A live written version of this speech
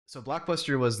So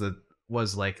Blockbuster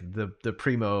was like the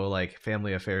primo like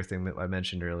family affair thing that I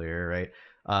mentioned earlier, right?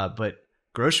 But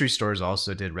grocery stores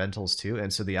also did rentals too,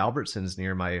 and so the Albertsons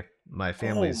near my Oh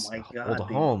family's my old god, dude.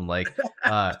 home, like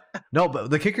no, but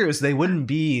the kicker is they wouldn't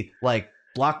be like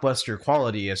Blockbuster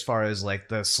quality as far as like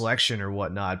the selection or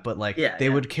whatnot, but like Yeah, they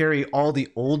yeah, would carry all the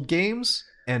old games,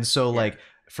 and so yeah. like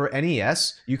for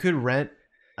NES, you could rent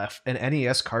an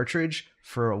NES cartridge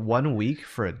for 1 week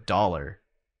for $1,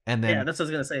 and Yeah, then that's what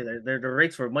I was gonna say. The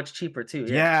rates were much cheaper too.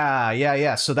 Yeah.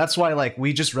 yeah. So that's why like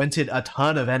we just rented a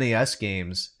ton of NES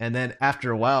games, and then after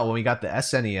a while, when we got the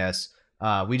SNES,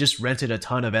 we just rented a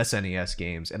ton of SNES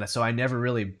games, and so I never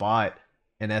really bought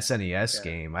an SNES Yeah.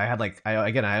 game. I had like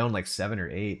I owned like 7 or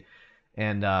 8,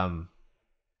 and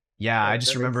yeah, I Yeah,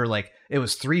 just the rates. remember like it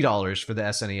was $3 for the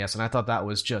SNES, and I thought that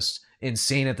was just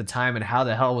insane at the time. And how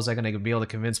the hell was I going to be able to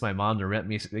convince my mom to rent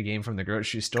me the game from the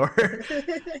grocery store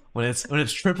when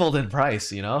it's tripled in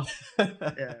price? You know.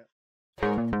 Yeah.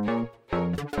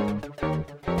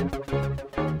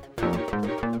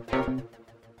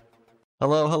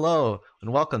 Hello, hello,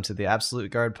 and welcome to the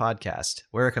Absolute Guard podcast.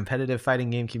 We're a competitive fighting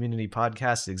game community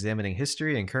podcast examining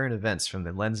history and current events from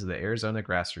the lens of the Arizona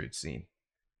grassroots scene.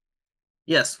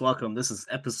 Yes, welcome. This is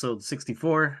episode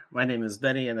 64. My name is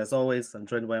Benny, and as always, I'm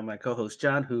joined by my co-host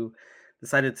John, who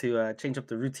decided to change up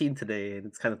the routine today, and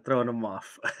it's kind of throwing him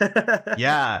off.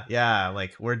 Yeah,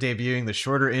 like we're debuting the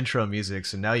shorter intro music,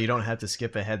 so now you don't have to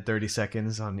skip ahead 30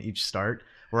 seconds on each start.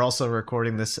 We're also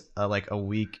recording this like a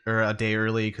week or a day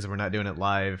early because we're not doing it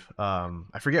live.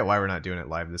 I forget why we're not doing it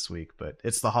live this week, but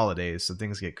it's the holidays, so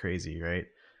things get crazy, right?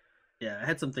 Yeah, I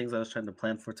had some things I was trying to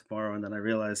plan for tomorrow, and then I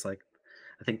realized like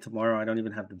I think tomorrow I don't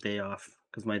even have the day off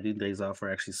because my due days off are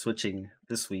actually switching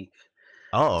this week.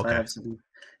 Oh, So I okay. have some,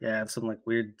 yeah, I have some like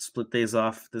weird split days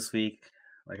off this week.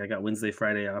 Like I got Wednesday,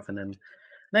 Friday off, and then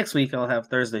next week I'll have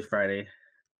Thursday, Friday.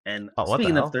 And Oh, what the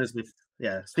hell?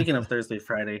 speaking of Thursday,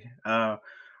 Friday,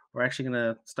 we're actually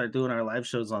gonna start doing our live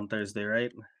shows on Thursday,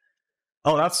 right?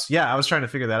 Oh, that's yeah. I was trying to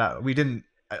figure that out. We didn't.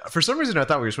 For some reason, I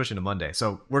thought we were switching to Monday,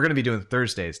 so we're going to be doing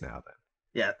Thursdays now.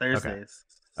 Yeah, Then. Okay. Thursdays.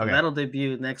 So Okay. that'll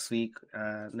debut next week.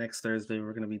 Next Thursday,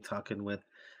 we're gonna be talking with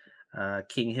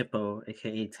King Hippo,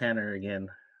 aka Tanner, again.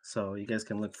 So you guys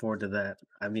can look forward to that.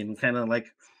 I mean, kind of like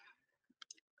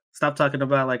stop talking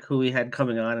about like who we had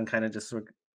coming on and kind of just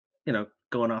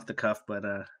going off the cuff, but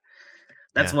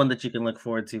that's Yeah. one that you can look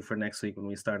forward to for next week when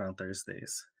we start on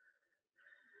Thursdays.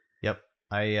 Yep.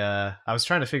 I was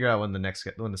trying to figure out when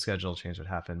the schedule change would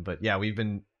happen, but yeah, we've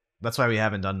been. That's why we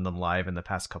haven't done them live in the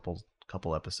past couple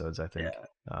episodes, I think.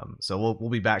 Yeah, So we'll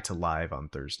be back to live on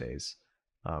Thursdays.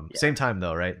 yeah, Same time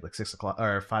though, right? Like 6 o'clock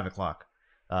or 5 o'clock,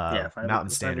 yeah. Mountain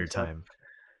Five Standard o'clock. Time.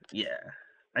 Yeah,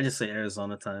 I just say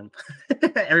Arizona time.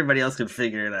 Everybody else can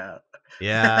figure it out.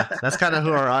 Yeah, that's kind of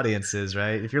who our audience is,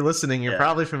 right? If you're listening, you're Yeah,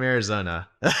 probably from Arizona.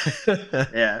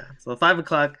 yeah. So 5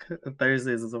 o'clock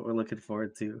Thursdays is what we're looking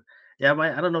forward to. Yeah,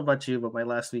 my I don't know about you, but my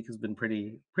last week has been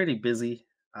pretty busy.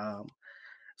 Um,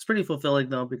 it's pretty fulfilling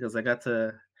though because I got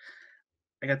to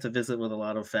visit with a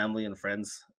lot of family and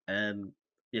friends, and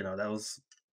that was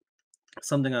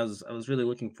something I was really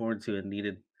looking forward to and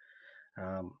needed.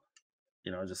 Um,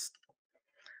 just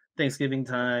Thanksgiving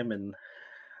time, and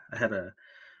I had a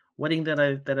wedding that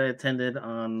I attended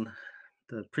on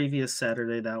the previous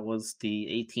Saturday. That was the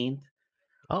 18th,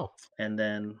 Oh. and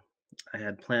then I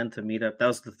had planned to meet up. That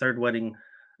was the third wedding.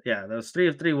 Yeah, that was three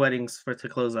of three weddings for to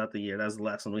close out the year. That was the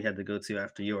last one we had to go to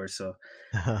after yours. So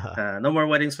no more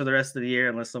weddings for the rest of the year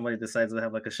unless somebody decides to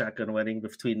have like a shotgun wedding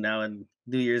between now and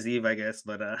New Year's Eve, I guess.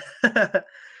 But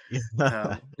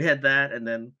we had that, and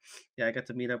then yeah, I got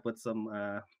to meet up with some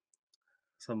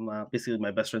basically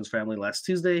my best friend's family last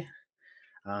Tuesday.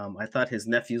 I thought his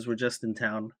nephews were just in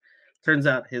town. Turns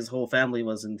out his whole family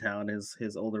was in town.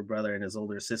 His older brother and his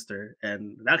older sister,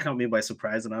 and that caught me by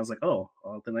surprise. And I was like, "Oh,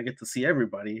 well, then I get to see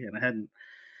everybody." And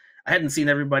I hadn't seen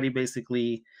everybody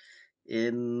basically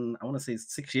in I want to say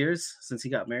 6 years since he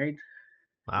got married,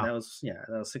 and Wow. that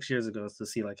was 6 years ago to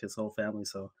see like his whole family.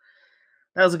 So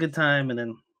that was a good time. And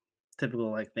then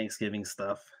typical like Thanksgiving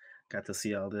stuff. Got to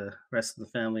see all the rest of the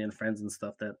family and friends and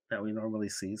stuff that we normally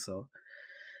see. So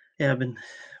yeah, I've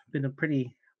been a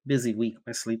pretty busy week.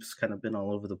 My sleep's kind of been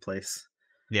all over the place.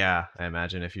 Yeah, I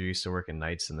imagine if you're used to working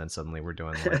nights and then suddenly we're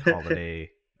doing like holiday,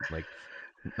 like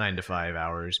 9 to 5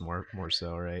 hours more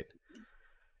so, right?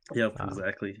 Yep, Um,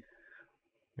 exactly.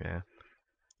 yeah. Yeah,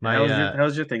 My how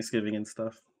was your Thanksgiving and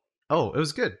stuff? oh, it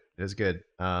was good. It was good.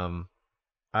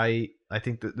 I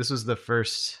think that this was the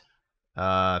first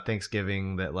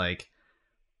Thanksgiving that like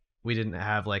we didn't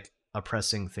have like a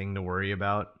pressing thing to worry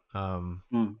about.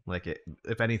 Mm, Like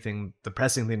if anything, the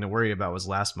pressing thing to worry about was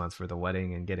last month for the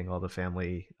wedding and getting all the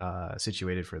family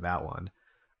situated for that one.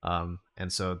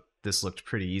 And so this looked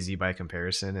pretty easy by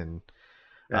comparison. And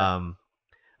yeah. um,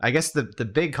 I guess the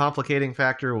big complicating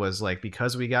factor was like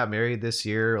because we got married this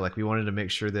year, like we wanted to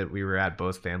make sure that we were at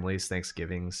both families'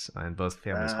 Thanksgivings and both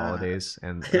families' Uh, holidays,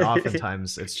 and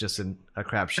oftentimes it's just a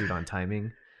crapshoot on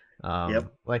timing.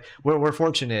 yep. Like we're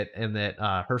fortunate in that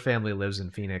her family lives in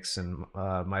Phoenix and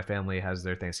my family has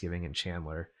their Thanksgiving in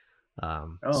Chandler.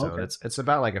 Oh, So okay. it's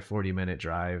about like a 40-minute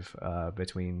drive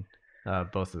between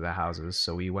both of the houses.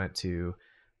 So we went to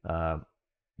uh,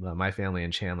 my family in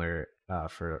Chandler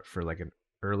for like an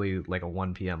early like a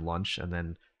 1 p.m. lunch, and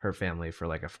then her family for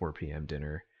like a 4 p.m.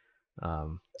 dinner.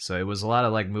 So it was a lot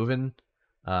of like moving,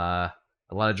 a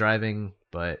lot of driving,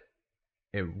 but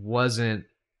it wasn't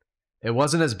it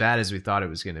wasn't as bad as we thought it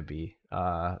was going to be.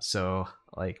 So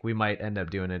like we might end up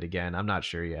doing it again. I'm not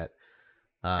sure yet.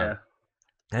 Yeah. Um,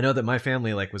 I know that my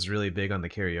family like was really big on the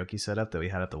karaoke setup that we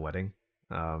had at the wedding.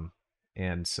 Um,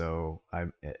 and so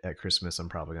I'm at Christmas. I'm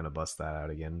probably gonna bust that out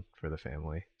again for the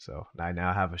family. So I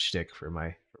now have a shtick for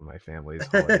my family's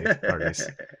holiday parties.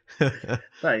 Yeah,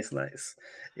 Nice, nice.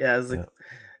 Yeah, it's like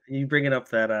you bringing up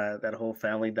that that whole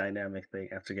family dynamic thing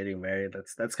after getting married.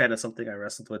 That's kind of something I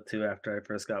wrestled with too after I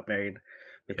first got married,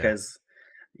 yeah, because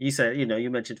you said, you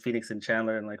mentioned Phoenix and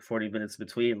Chandler and like 40 minutes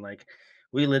between. Like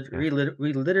yeah,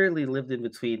 we literally lived in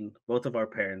between both of our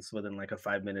parents within like a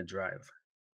 5-minute drive.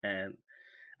 And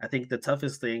I think the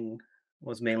toughest thing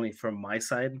was mainly from my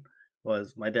side,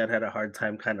 was my dad had a hard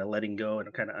time kind of letting go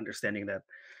and kind of understanding that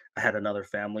I had another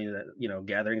family that,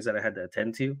 gatherings that I had to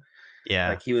attend to. yeah,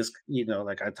 Like he was,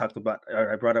 like I talked about,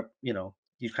 or I brought up, you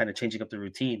kind of changing up the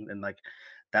routine, and like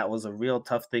that was a real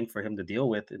tough thing for him to deal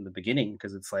with in the beginning,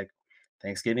 because it's like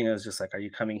Thanksgiving, I was just like, "Are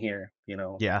you coming here?"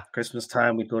 yeah. Christmas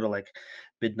time, we'd go to like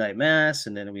midnight mass,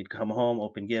 and then we'd come home,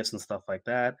 open gifts and stuff like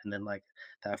that. And then like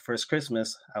that first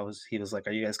Christmas, he was like,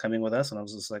 "Are you guys coming with us?" And I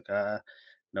was just like,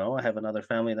 no, I have another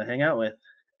family to hang out with."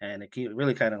 And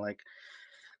really kind of like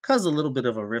caused a little bit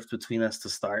of a rift between us to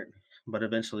start, but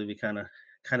eventually we kind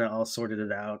of all sorted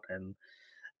it out. And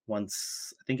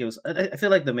once, I think it was, I feel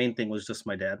like the main thing was just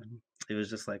my dad. It was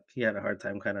just like he had a hard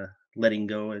time kind of letting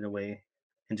go in a way,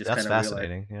 and just That's kind of realize,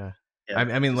 fascinating. Yeah. yeah,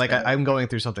 I mean, just like kind of, I'm going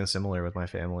through something similar with my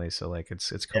family, so like it's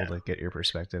cool yeah, to get your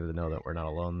perspective to know that we're not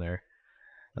alone there.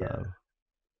 yeah. Um,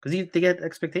 Because they get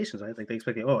expectations, right? Like they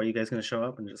expect, oh, are you guys going to show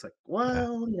up? And just like, yeah,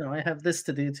 well, I have this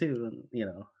to do too, and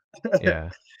yeah.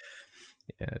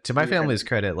 Yeah, to my you kind of, family's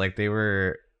credit, like they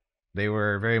were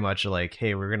very much like,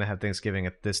 "Hey, we're gonna have Thanksgiving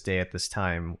at this day at this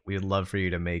time. We'd love for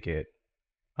you to make it."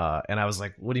 And I was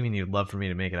like, "What do you mean you'd love for me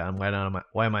to make it?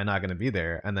 Why am I not gonna be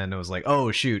there?" And then it was like,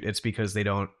 "Oh shoot, it's because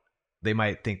they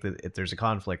might think that if there's a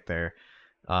conflict there."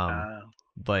 Um, uh,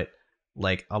 but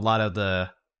like a lot of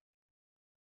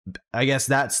I guess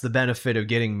that's the benefit of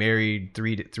getting married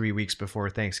 3 weeks before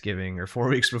Thanksgiving or 4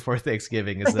 weeks before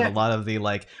Thanksgiving is that a lot of the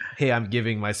like, hey, I'm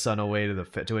giving my son away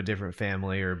to a different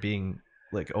family or being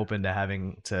like open to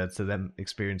having to them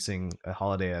experiencing a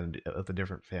holiday with a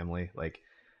different family. Like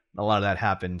a lot of that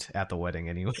happened at the wedding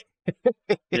anyway.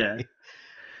 yeah.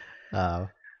 uh,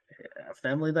 Yeah,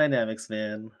 family dynamics,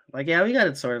 man. Like, yeah, we got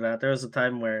it sorted out. There was a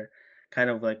time where kind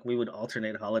of like we would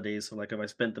alternate holidays. So, like, if I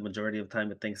spent the majority of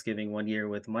time at Thanksgiving one year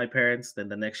with my parents, then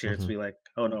the next year it's mhm. be like,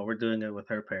 oh no, we're doing it with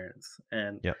her parents.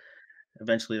 And Yep.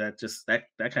 eventually,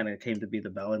 that kind of came to be the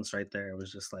balance right there. It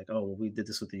was just like, oh, well, we did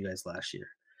this with you guys last year,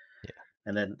 Yeah.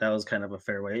 and then that was kind of a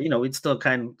fair way. We'd still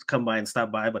kind of come by and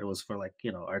stop by, but it was for like,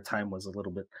 our time was a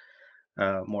little bit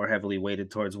more heavily weighted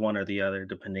towards one or the other,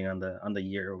 depending on the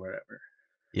year or whatever.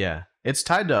 Yeah. It's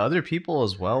tied to other people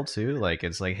as well too. Like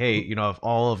it's like, hey, if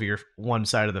all of your one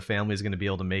side of the family is going to be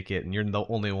able to make it and you're the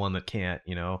only one that can't,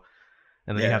 and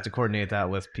then you have Yeah. to coordinate that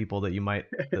with people that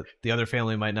that the other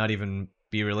family might not even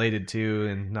be related to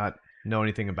and not know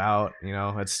anything about,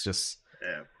 it's just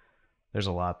Yeah. there's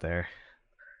a lot there.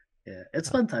 Yeah, it's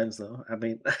Uh, fun times though. I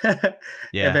mean,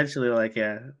 yeah. eventually, like,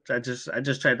 yeah, I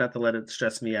just tried not to let it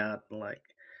stress me out, and like,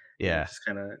 Yeah. just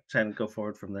kind of trying to go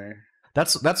forward from there.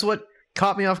 That's what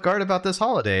caught me off guard about this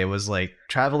holiday was like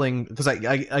traveling because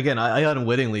I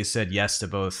unwittingly said yes to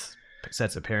both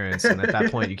sets of parents, and at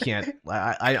that point you can't.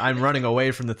 I'm running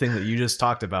away from the thing that you just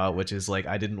talked about, which is like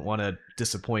I didn't want to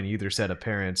disappoint either set of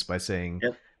parents by saying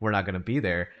Yep. we're not going to be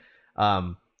there.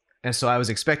 Um, and so I was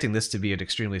expecting this to be an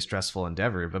extremely stressful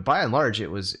endeavor, but by and large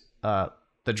it was.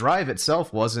 The drive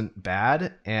itself wasn't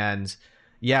bad, and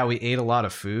yeah, we ate a lot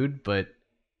of food, but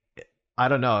I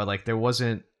don't know, like there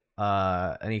wasn't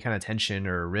any kind of tension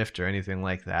or rift or anything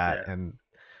like that. Yeah. And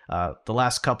The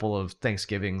last couple of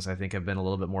Thanksgivings, I think, have been a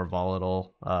little bit more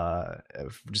volatile,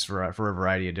 just for a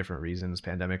variety of different reasons,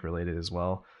 pandemic related as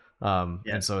well. Yeah.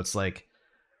 And so it's like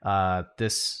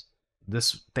this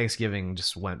Thanksgiving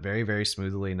just went very very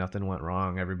smoothly. Nothing went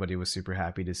wrong. Everybody was super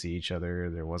happy to see each other.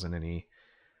 There wasn't any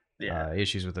Yeah.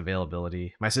 issues with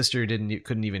availability. My sister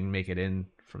couldn't even make it in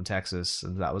from Texas,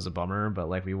 and that was a bummer. But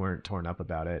like we weren't torn up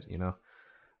about it, you know.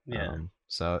 Yeah.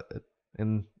 So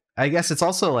and I guess it's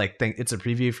also like it's a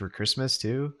preview for Christmas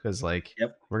too, because like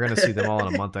Yep. we're gonna see them all in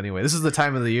a month anyway. This is the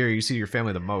time of the year you see your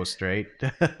family the most, right?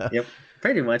 Yep.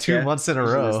 Pretty much, Two yeah. months in a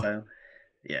Usually this row. time.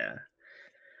 Yeah.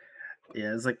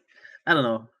 Yeah. It's like I don't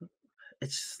know.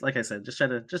 It's just, like I said, just try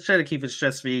to keep it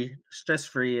stress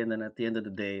free, and then at the end of the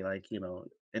day, like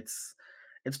it's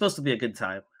it's supposed to be a good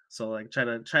time. So like try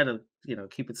to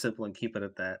keep it simple and keep it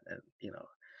at that, and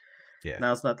Yeah,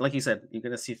 now it's not like you said, you're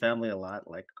gonna see family a lot.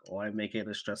 Like why make it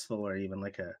a stressful or even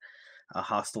like a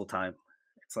hostile time?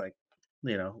 It's like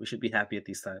we should be happy at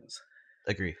these times.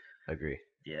 agree, agree.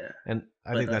 Yeah, And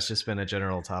I but think that's just been a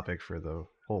general topic for the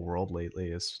whole world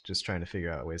lately, is just trying to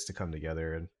figure out ways to come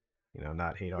together and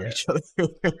not hate on yeah. each other.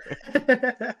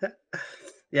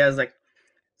 Yeah, it's like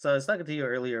so I was talking to you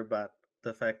earlier about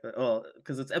the fact that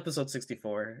because it's episode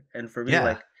 64, and for me, Yeah,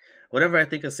 like whenever I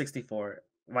think of 64,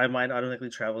 my mind automatically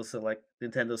travels to like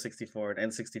Nintendo 64 and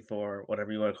N64,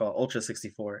 whatever you want to call it, Ultra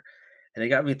 64. And it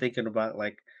got me thinking about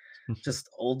like just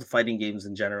old fighting games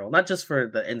in general, not just for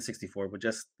the N64, but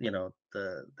just,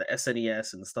 the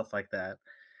SNES and stuff like that.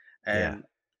 yeah, And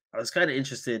I was kind of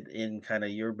interested in kind of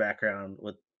your background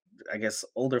with I guess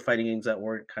older fighting games that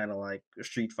weren't kind of like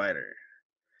Street Fighter.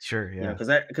 sure, yeah.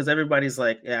 Because everybody's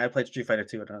like, "Yeah, I played Street Fighter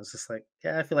 2," and I was just like,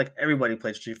 "Yeah, I feel like everybody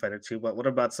played Street Fighter 2." But what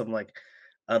about some like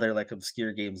other like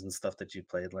obscure games and stuff that you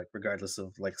played, like regardless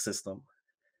of like system?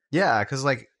 Yeah, because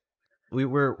like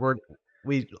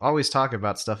we always talk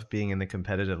about stuff being in the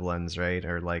competitive lens, right?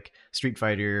 Or like Street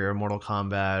Fighter or Mortal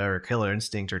Kombat or Killer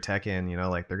Instinct or Tekken,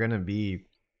 like they're gonna be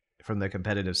from the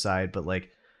competitive side, but like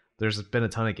there's been a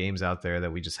ton of games out there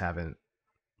that we just haven't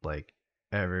like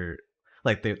ever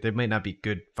like they might not be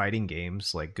good fighting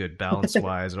games, like good balance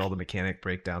wise and all the mechanic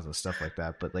breakdowns and stuff like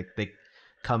that, but like they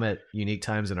come at unique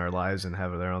times in our lives and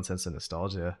have their own sense of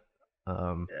nostalgia.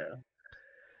 Um Yeah,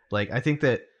 like I think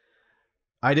that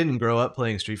I didn't grow up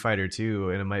playing Street Fighter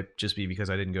 2, and it might just be because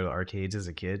I didn't go to arcades as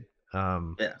a kid.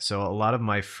 yeah, So a lot of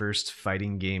my first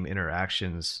fighting game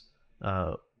interactions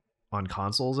uh, on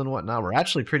consoles and whatnot were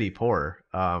actually pretty poor.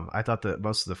 I thought that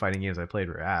most of the fighting games I played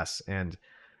were ass, and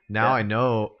now I yeah,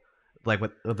 know, like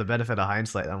with the benefit of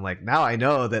hindsight, I'm like now I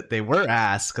know that they were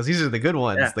ass because these are the good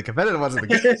ones. yeah. The competitive ones are the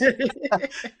good.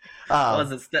 The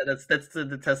ones um, that stood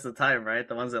the test of time, right?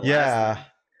 The ones that lasted. yeah,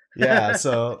 yeah.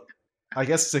 So I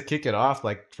guess to kick it off,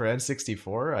 like for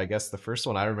N64, I guess the first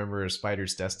one I remember is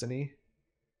Spider's Destiny.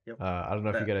 Yep. I don't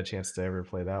know if you That got a chance to ever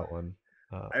play that one.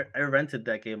 I rented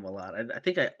that game a lot. I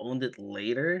think I owned it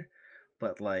later,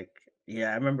 but like,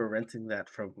 yeah, I remember renting that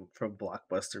from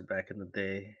Blockbuster back in the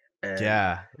day, and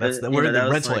Yeah, we're in the that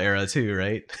was rental like, era too,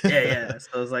 right? yeah, yeah. So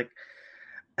it was like,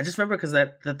 I just remember because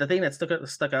the thing that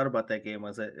stuck out about that game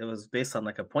was that it was based on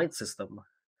like a point system.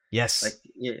 Like Yes.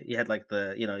 you had like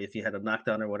if you had a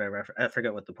knockdown or whatever, I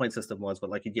forget what the point system was, but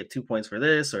like you'd get 2 points for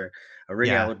this, or a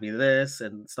ring out Yeah. would be this,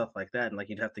 and stuff like that, and like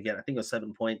you'd have to get, I think it was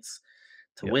 7 points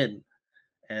to Yep. win.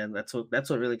 And that's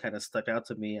what really kind of stuck out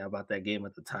to me about that game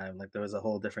at the time. Like there was a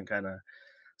whole different kind of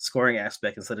scoring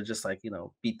aspect instead of just like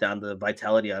beat down the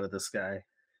vitality out of this guy.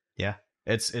 Yeah.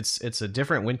 It's a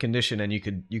different win condition, and you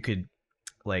could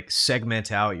like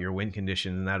segment out your win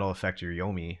condition, and that'll affect your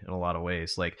Yomi in a lot of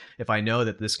ways. Like if I know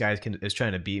that this guy is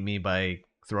trying to beat me by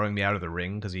throwing me out of the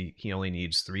ring because he only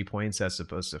needs 3 points as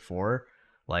opposed to four,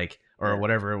 like or Yeah,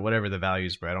 whatever the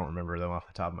values, but I don't remember them off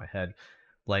the top of my head.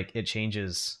 Like it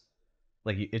changes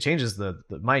the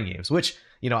mind games, which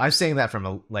I'm saying that from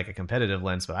a competitive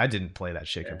lens, but I didn't play that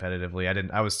shit yeah.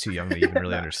 competitively. I was too young to even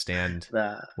really Nah, understand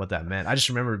nah, what that meant. I just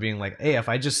remember being like, hey,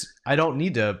 I don't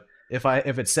need to, if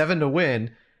it's seven to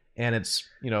win and it's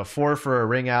four for a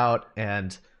ring out,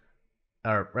 and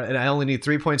I only need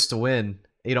 3 points to win,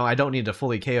 I don't need to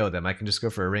fully KO them. I can just go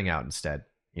for a ring out instead,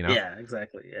 you know? yeah,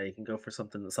 exactly. Yeah, you can go for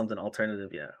something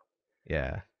alternative. Yeah,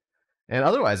 Yeah. And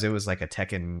otherwise, it was like a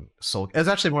Tekken Soul. It was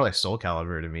actually more like Soul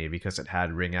Calibur to me because it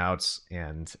had ring outs,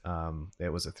 and it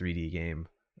was a 3D game.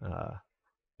 Uh,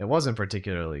 it wasn't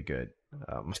particularly good.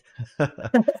 Um,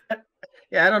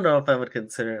 yeah. I don't know if I would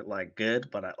consider it like good,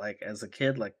 but like as a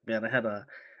kid, like man, I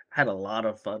had a lot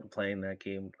of fun playing that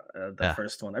game. The yeah,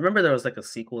 first one, I remember there was like a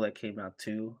sequel that came out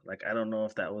too. Like I don't know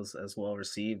if that was as well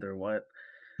received or what,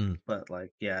 mm, but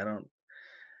like yeah, I don't.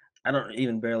 I don't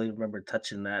even barely remember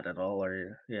touching that at all,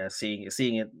 or yeah, seeing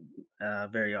it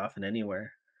very often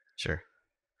anywhere. Sure.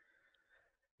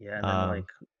 Yeah, and then Um, like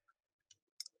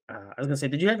I was gonna say,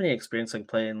 did you have any experience like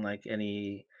playing like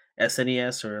any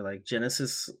SNES or like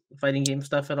Genesis fighting game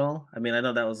stuff at all? I mean, I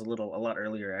know that was a lot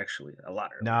earlier, actually, a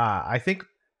lot earlier. nah, I think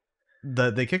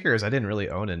the kicker is I didn't really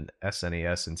own an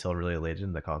SNES until really late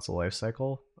in the console life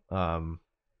cycle.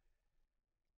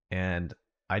 And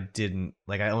I didn't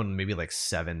like I owned maybe like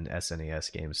 7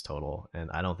 SNES games total, and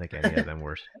I don't think any of them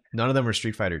were none of them were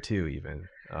Street Fighter 2 even.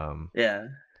 Yeah.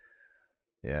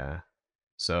 Yeah.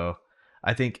 So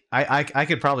I think I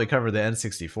could probably cover the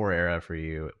N64 era for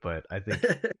you, but I think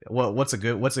what's a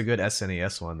good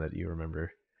SNES one that you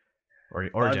remember or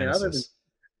Well, I mean, Genesis?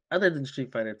 other than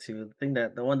Street Fighter 2,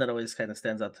 the one that always kind of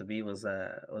stands out to me was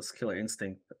Killer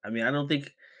Instinct. I mean,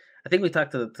 I think we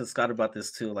talked to Scott about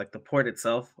this too. Like the port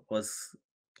itself was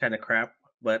kind of crap,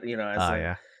 but you know, Ah,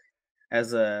 yeah.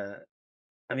 as a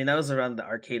I mean, that was around the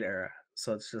arcade era,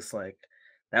 so it's just like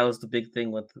that was the big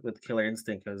thing with Killer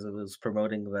Instinct because it was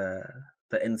promoting the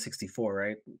N64,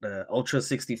 right? The Ultra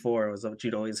 64 was what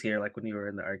you'd always hear like when you were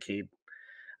in the arcade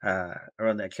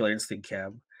around that Killer Instinct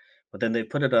cab. But then they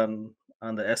put it on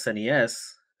the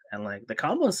SNES, and like the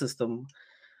combo system,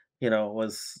 you know,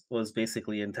 was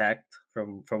basically intact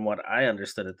from what I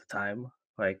understood at the time.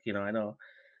 Like, you know, I know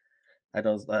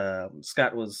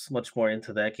Scott was much more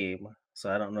into that game,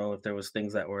 so I don't know if there was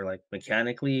things that were like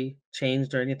mechanically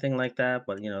changed or anything like that.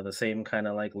 But you know, the same kind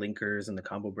of like linkers and the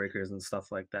combo breakers and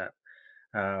stuff like that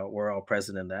were all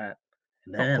present in that.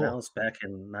 And Oh, then that cool. was back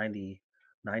in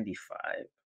 95.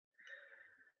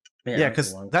 Man, Yeah, that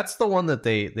was a because long. that's the one that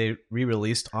they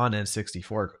re-released on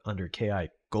N64 under KI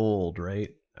Gold, right?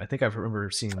 I think I remember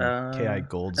seeing KI Uh,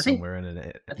 Gold I think somewhere in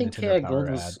a I think Nintendo KI Gold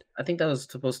Power was. ad. I think that was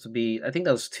supposed to be. I think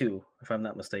that was two, if I'm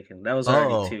not mistaken. That was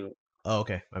already Oh, two. oh,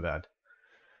 okay, my bad.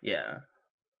 Yeah.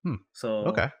 Hmm. So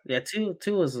Okay. yeah, two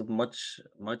was a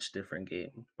much different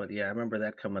game. But yeah, I remember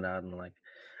that coming out and like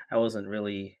I wasn't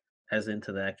really as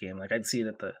into that game. Like I'd see it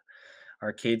at the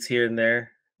arcades here and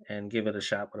there and give it a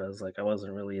shot, but I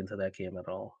wasn't really into that game at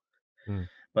all. Hmm.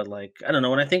 But like I don't know,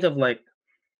 when I think of like,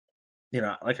 you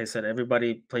know, like I said,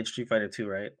 everybody played Street Fighter 2,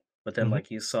 right? But then Mm-hmm.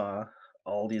 like you saw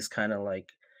all these kind of like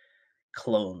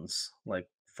clones like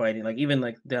fighting, like even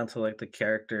like down to like the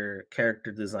character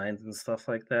designs and stuff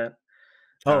like that.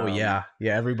 Oh Um yeah,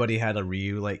 yeah. Everybody had a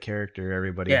Ryu like character.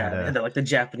 Everybody had Yeah, they had a like the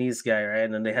Japanese guy, right?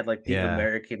 And then they had like the yeah.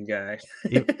 American guy.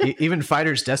 Even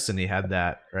Fighter's Destiny had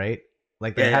that, right?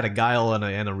 Like they Yeah, had a yeah. Guile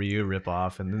and a Ryu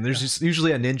ripoff, and then there's just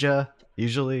usually a ninja.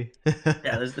 Usually,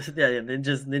 Yeah, there's yeah,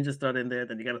 ninjas thrown in there,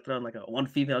 then you gotta throw in like a one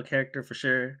female character for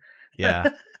sure. yeah.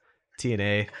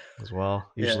 TNA as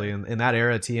well. Yeah. Usually in that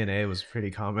era, TNA was pretty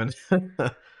common.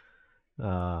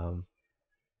 um,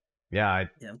 yeah,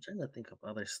 Yeah, I'm trying to think of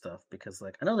other stuff because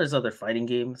like I know there's other fighting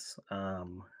games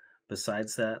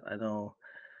besides that. I know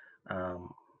um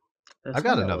I've there's one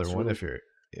got that another was one. really If you're,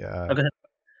 yeah. okay.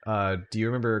 Do you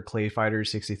remember Clay Fighter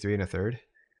 63 and a third?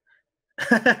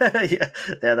 Yeah,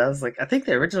 yeah, that was like I think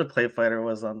the original Clay Fighter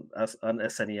was on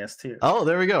SNES too. Oh,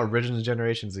 there we go. Original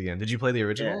Generations again. Did you play the Yeah.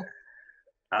 original?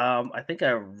 I think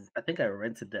I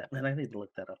rented that. Man, I need to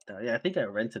look that up now. Yeah, I think I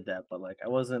rented that, but like I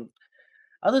wasn't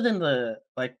other than the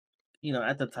like you know,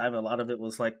 at the time a lot of it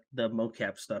was like the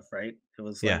mocap stuff, right? It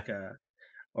was Yeah. like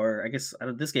or I guess I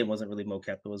don't, this game wasn't really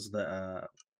mocap. It was the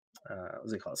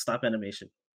what's it called? Stop animation.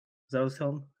 Is that what it's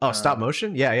called? Oh, stop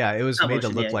motion? Yeah, yeah. It was Stop made to motion,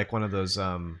 look yeah. like one of those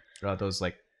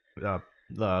like uh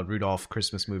the Rudolph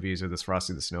Christmas movies or this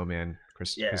Frosty the Snowman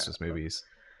Yeah. Christmas movies.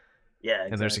 Yeah,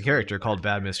 And there's a exactly. character called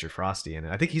Bad Mr. Frosty in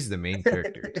it. I think he's the main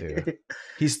character too.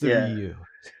 He's the Yeah. Ryu.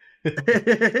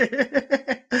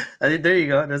 I think there you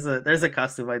go. There's a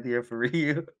costume idea for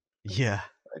Ryu. Yeah.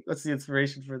 Like, what's the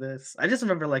inspiration for this? I just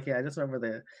remember, like, yeah, I just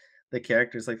remember the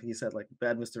characters, like you said, like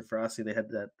Bad Mr. Frosty. They had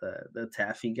the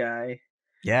taffy guy.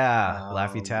 Yeah.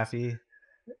 Laffy Um, Taffy.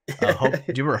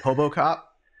 Do you remember HoboCop?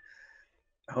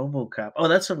 HoboCop. Oh,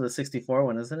 that's from the 64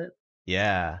 one, isn't it?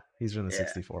 Yeah, he's from the Yeah,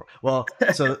 64. Well,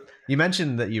 so you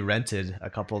mentioned that you rented a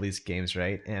couple of these games,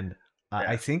 right? And yeah.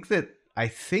 I think that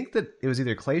it was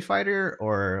either Clay Fighter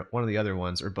or one of the other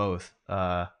ones or both.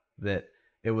 That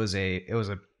it was a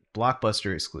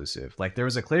Blockbuster exclusive. Like there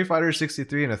was a Clay Fighter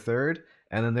 63 and a third,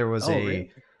 and then there was Oh,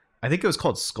 really? I think it was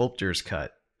called Sculptor's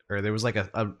Cut, or there was like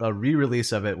a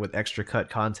re-release of it with extra cut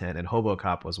content, and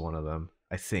HoboCop was one of them.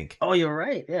 I think. Oh, you're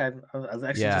right. Yeah, I was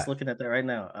actually just Yeah, looking at that right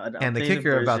now. An and the updated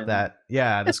kicker about version. that,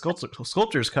 yeah, the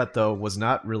sculptor's cut though was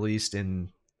not released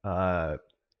uh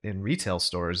in retail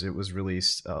stores. It was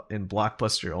released in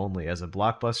Blockbuster only as a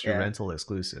Blockbuster Yeah, rental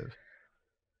exclusive.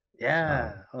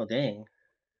 yeah. Um, Oh, dang.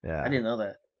 I yeah, didn't know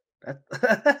that.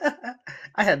 That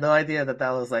I had no idea that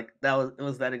it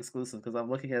was that exclusive because I'm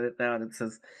looking at it now and it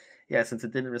says, yeah, since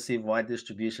it didn't receive wide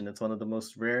distribution, it's one of the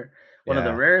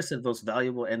Yeah. rarest and most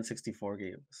valuable N64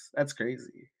 games. That's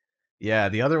crazy. Yeah,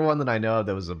 the other one that I know of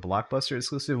that was a Blockbuster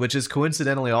exclusive, which is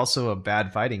coincidentally also a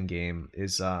bad fighting game,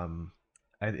 is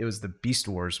it was the Beast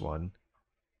Wars one.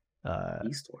 Uh,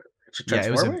 Beast Wars, yeah,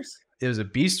 Transformers. it was a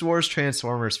Beast Wars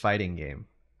Transformers fighting game,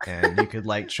 and you could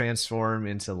like transform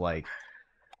into like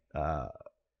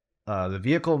uh the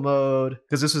vehicle mode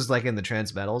because this was like in the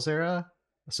Transmetals era,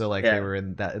 so like they Yeah. were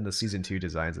in the season 2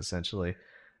 designs essentially,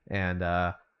 and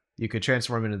you could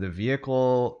transform into the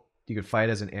vehicle, you could fight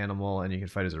as an animal, and you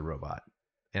could fight as a robot.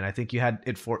 And I think you had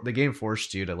it for the game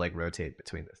forced you to like rotate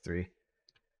between the three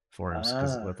forms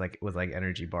because Ah, with like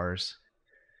energy bars,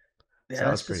 so yeah,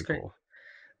 that was that's pretty just great. cool.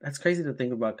 That's crazy to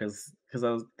think about because I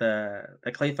was the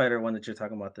Clay Fighter one that you're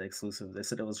talking about, the exclusive. They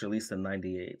said it was released in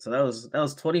 '98, so that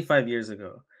was 25 years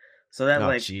ago. So that Oh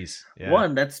like jeez, yeah.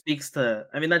 one that speaks to.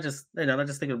 I mean, not just not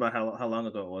just thinking about how long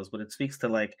ago it was, but it speaks to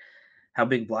like how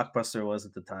big Blockbuster was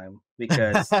at the time.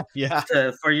 Because Yeah.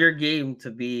 for your game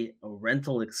to be a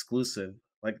rental exclusive,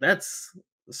 like that's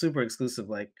super exclusive.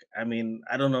 Like, I mean,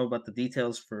 I don't know about the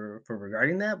details for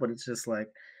regarding that, but it's just like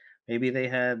maybe they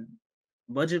had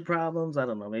budget problems. I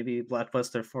don't know. Maybe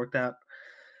Blockbuster forked out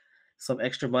some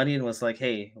extra money and was like,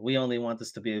 "Hey, we only want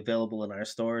this to be available in our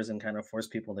stores," and kind of force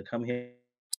people to come here.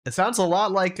 It sounds a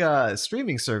lot like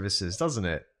streaming services, doesn't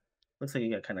it? Looks like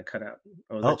you got kind of cut out.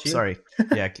 Oh, was Oh, that you? sorry.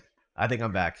 Yeah, I think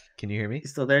I'm back. Can you hear You me?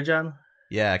 still there, John?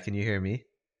 Yeah, can you hear me?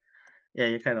 Yeah,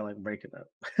 you're kind of like breaking up.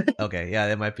 Okay, yeah,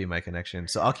 that might be my connection.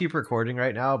 So I'll keep recording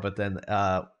right now, but then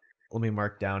let me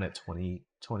mark down at 20,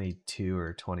 22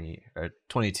 or 20 or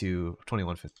 22,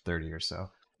 21, 30 or so.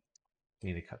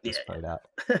 We need to cut Yeah, this part out.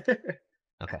 yeah,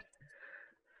 Okay.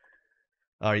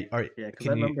 yeah. Because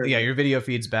I Can you, remember yeah, like, your video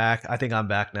feed's back. I think I'm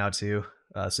back now too.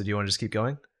 So do you want to just keep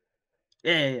going?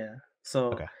 yeah, yeah, yeah.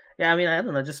 So Okay. yeah, I mean, I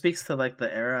don't know. It just speaks to like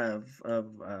the era of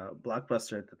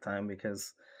Blockbuster at the time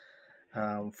because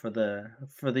for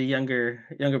the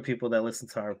younger people that listen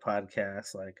to our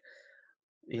podcast, like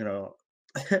you know,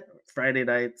 Friday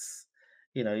nights,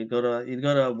 you go to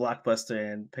a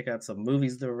Blockbuster and pick out some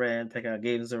movies to rent, pick out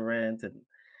games to rent, and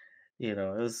it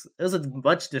was a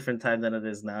much different time than it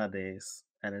is nowadays.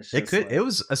 And it's just It like,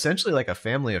 was essentially like a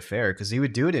family affair because he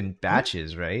would do it in mhm,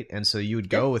 batches, right? And so you would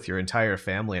yeah, go with your entire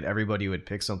family, and everybody would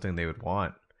pick something they would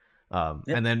want.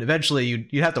 yeah. And then eventually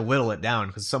you'd have to whittle it down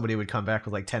because somebody would come back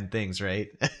with like 10 things, right?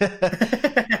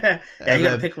 Yeah, And you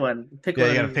gotta then pick one. Pick yeah, one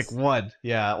you of got to pick these. one.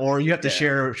 Yeah, or you have to Yeah,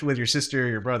 share with your sister or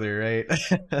your brother, right?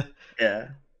 yeah.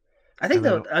 I think And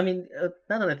then though, I mean,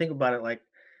 now that I think about it, like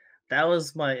that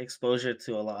was my exposure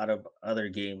to a lot of other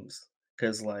games.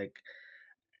 Because like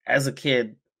as a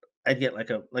kid, I'd get like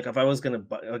if I was gonna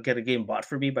get a game bought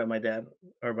for me by my dad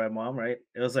or my mom, right?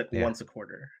 It was like yeah, once a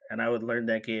quarter, and I would learn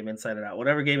that game inside and out,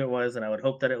 whatever game it was, and I would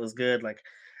hope that it was good. Like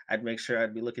I'd make sure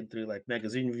I'd be looking through like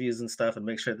magazine reviews and stuff, and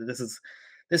make sure that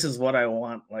this is what I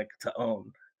want like to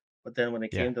own. But then when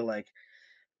it yeah, came to like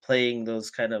playing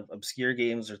those kind of obscure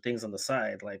games or things on the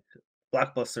side, like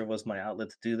Blockbuster was my outlet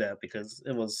to do that because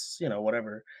it was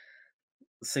whatever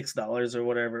 $6 or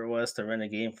whatever it was to rent a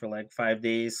game for like 5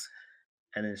 days,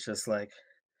 and it's just like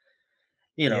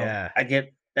yeah. I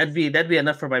get that'd be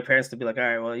enough for my parents to be like, all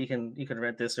right, well, you can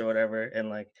rent this or whatever, and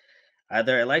like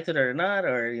either I liked it or not,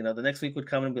 or the next week would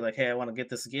come and be like, hey, I want to get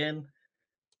this again,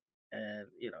 and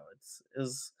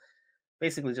it's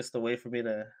basically just a way for me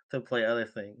to play other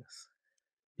things.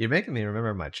 You're making me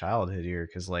remember my childhood here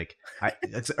because, like,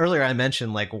 earlier I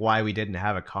mentioned like why we didn't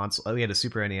have a console. We had a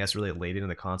Super NES really late into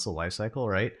the console life cycle,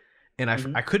 right? And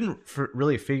Hmm. I couldn't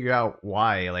really figure out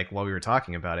why, like, while we were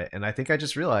talking about it. And I think I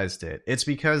just realized it. It's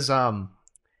because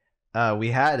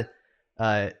we had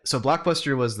so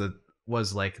Blockbuster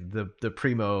was like the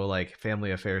primo like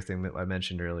family affair thing that I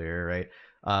mentioned earlier, right?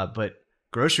 But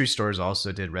grocery stores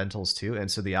also did rentals too, and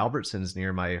so the Albertsons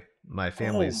near my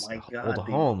Oh family's my old god,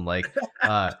 dude! home, like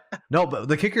no, but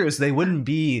the kicker is they wouldn't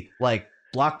be like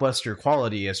Blockbuster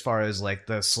quality as far as like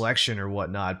the selection or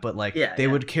whatnot, but like Yeah, they yeah,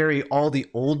 would carry all the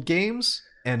old games,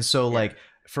 and so yeah, like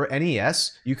for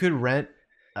NES you could rent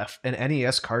an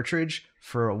NES cartridge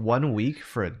for 1 week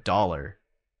for $1,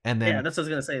 and yeah. then That's what I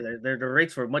was gonna say. The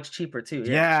rates were much cheaper too.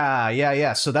 Yeah,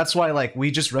 yeah. So that's why like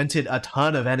we just rented a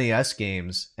ton of NES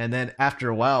games, and then after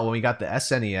a while, when we got the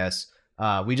SNES,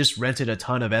 we just rented a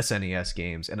ton of SNES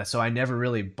games, and so I never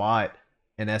really bought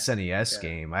an SNES yeah,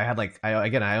 game. I had like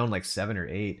I owned like 7 or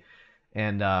 8,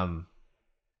 and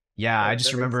yeah, I yeah.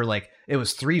 just That makes remember like it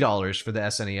was $3 for the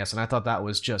SNES, and I thought that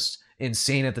was just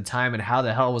insane at the time, and how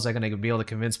the hell was I going to be able to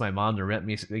convince my mom to rent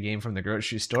me the game from the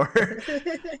grocery store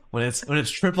when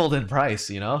it's tripled in price,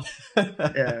 you know?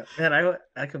 Yeah, man,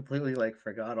 I completely like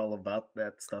forgot all about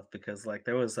that stuff because like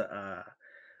there was a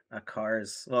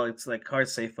Cars, well, it's like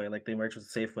Cars Safeway, like they merged with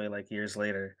Safeway like years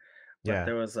later, but Yeah.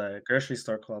 there was a grocery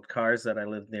store called Cars that I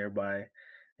lived nearby,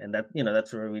 and that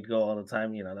that's where we'd go all the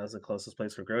time. That was the closest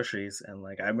place for groceries, and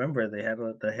like I remember they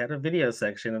had a video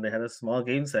section and they had a small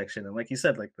game section, and like you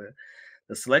said, like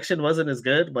the selection wasn't as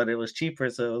good, but it was cheaper,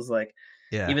 so it was like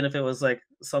Yeah. even if it was like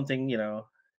something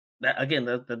that again,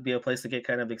 that'd be a place to get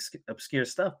kind of obscure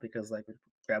stuff because like we'd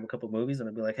grab a couple movies and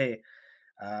it'd be like, hey,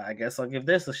 I guess I'll give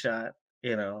this a shot,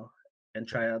 you know, and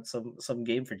try out some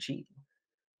game for cheap.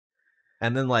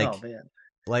 And then Oh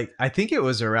man, I think it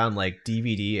was around like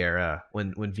DVD era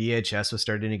when VHS was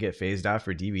starting to get phased out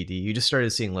for DVD. You just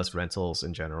started seeing less rentals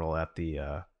in general at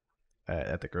the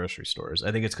grocery stores.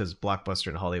 I think it's because Blockbuster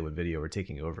and Hollywood Video were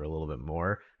taking over a little bit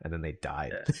more, and then they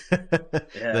died. yeah, The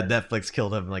yeah, Netflix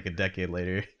killed them like a decade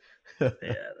later. yeah.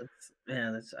 That's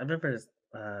man. I remember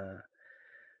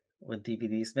with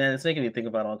DVDs, man. It's making me think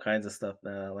about all kinds of stuff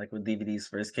now. Like when DVDs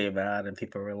first came out, and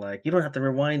people were like, "You don't have to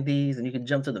rewind these, and you can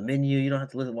jump to the menu. You don't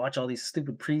have to watch all these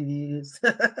stupid previews."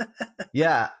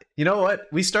 Yeah, you know what?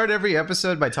 We start every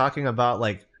episode by talking about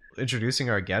like introducing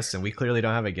our guests, and we clearly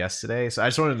don't have a guest today. So I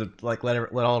just wanted to like let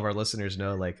all of our listeners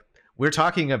know like we're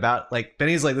talking about like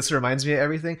Benny's like this reminds me of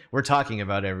everything. We're talking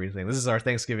about everything. This is our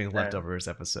Thanksgiving Yeah. leftovers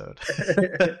episode.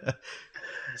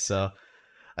 So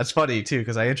that's funny too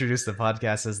because I introduced the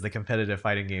podcast as the competitive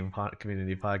fighting game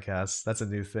community podcast. That's a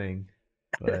new thing,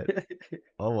 but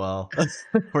oh well.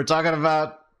 We're talking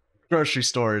about grocery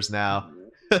stores now.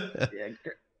 Yeah,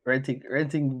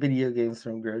 renting video games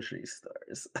from grocery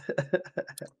stores.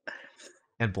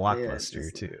 And Man, Blockbuster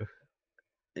just too.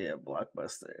 yeah,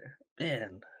 Blockbuster.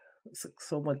 Man, it's like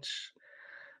so much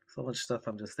stuff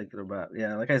I'm just thinking about.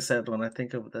 Yeah, like I said, when I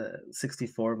think of the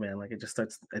 64, man, like I just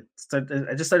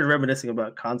started reminiscing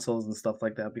about consoles and stuff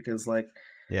like that because like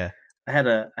Yeah. I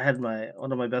had my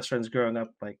one of my best friends growing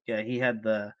up, like yeah,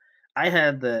 I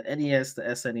had the NES, the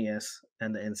SNES,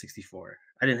 and the N64.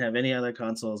 I didn't have any other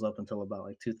consoles up until about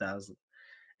like 2000.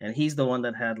 And he's the one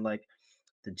that had like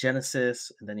the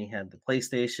Genesis, and then he had the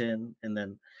PlayStation, and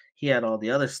then he had all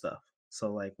the other stuff.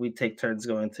 So like we'd take turns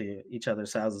going to each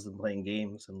other's houses and playing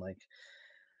games, and like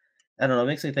I don't know, it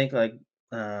makes me think like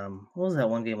what was that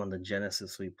one game on the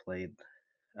Genesis we played?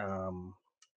 Um,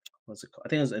 what's it called? I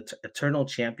think it was Eternal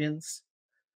Champions.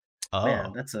 Man,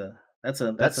 Oh, that that's an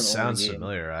older sounds game.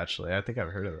 familiar. Actually, I think I've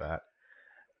heard of that.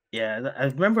 Yeah, I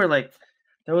remember like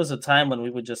there was a time when we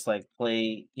would just like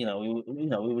play, we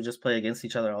would just play against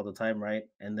each other all the time, right?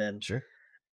 And then Sure.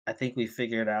 I think we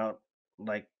figured out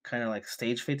like kind of like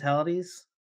stage fatalities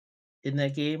in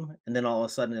that game, and then all of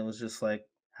a sudden it was just like,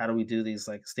 how do we do these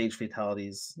like stage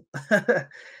fatalities?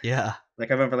 Yeah. Like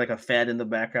I remember like a fan in the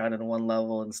background in one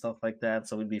level and stuff like that.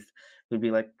 So we'd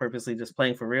be like purposely just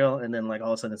playing for real, and then like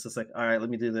all of a sudden it's just like, all right, let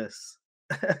me do this.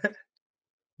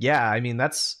 Yeah. I mean,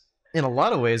 that's in a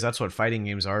lot of ways that's what fighting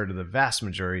games are to the vast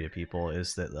majority of people.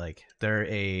 Is that like they're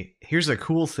a here's a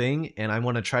cool thing, and I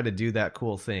want to try to do that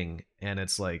cool thing, and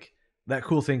it's like that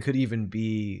cool thing could even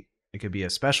be. It could be a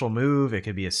special move. It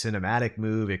could be a cinematic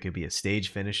move. It could be a stage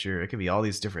finisher. It could be all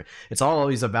these different. It's all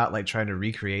always about like trying to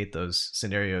recreate those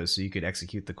scenarios so you could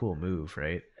execute the cool move,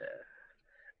 right?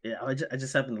 Yeah, I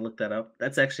just happened to look that up.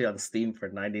 That's actually on Steam for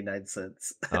 99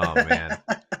 cents. Oh man,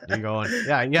 you're going.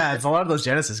 Yeah, yeah. It's a lot of those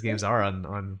Genesis games are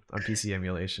on PC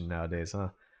emulation nowadays, huh?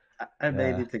 I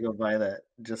may Yeah. need to go buy that.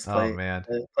 Just Oh man.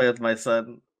 play with my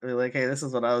son. Be like, hey, this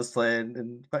is what I was playing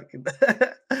in fucking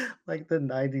like the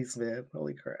 90s, man.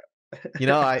 Holy crap.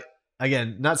 I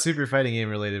again not super fighting game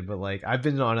related, but like I've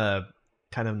been on a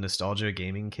kind of nostalgia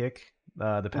gaming kick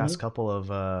the past Mhm. couple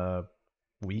of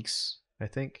weeks. I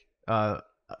think. Uh,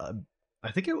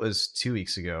 I think it was 2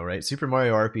 weeks ago, right? Super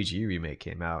Mario RPG remake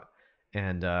came out,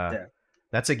 and Yeah,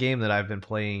 that's a game that I've been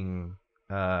playing.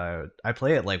 I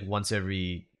play it like once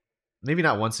every, maybe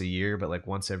not once a year, but like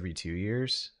once every 2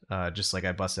 years. Just like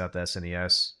I busted out the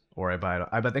SNES, or I buy it.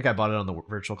 I think I bought it on the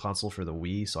Virtual Console for the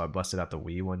Wii, so I busted out the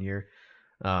Wii one year.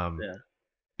 Um, yeah,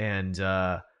 and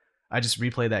I just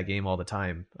replay that game all the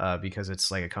time because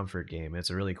it's like a comfort game. It's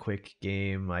a really quick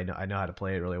game. I know how to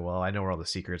play it really well. I know where all the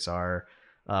secrets are,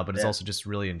 but it's yeah, also just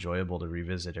really enjoyable to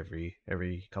revisit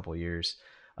every couple years.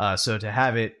 So to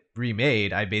have it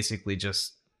remade, I basically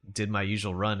just did my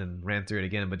usual run and ran through it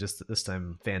again, but just this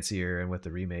time fancier and with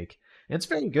the remake. And it's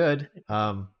very good.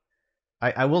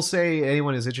 I will say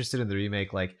anyone who's interested in the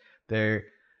remake, like they're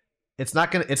it's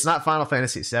not Final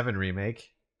Fantasy VII remake.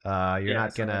 You're yeah. I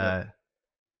not saw that. gonna.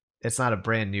 it's not a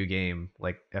brand new game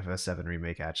like FS7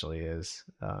 Remake actually is.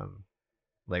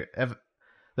 Like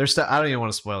there's stuff I don't even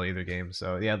want to spoil either game.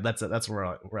 So yeah, that's where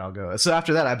I'll go. So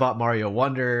after that, I bought Mario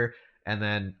Wonder, and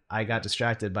then I got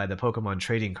distracted by the Pokemon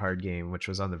trading card game, which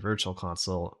was on the Virtual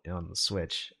Console on the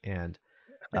Switch. And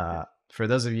for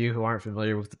those of you who aren't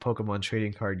familiar with the Pokemon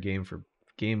trading card game for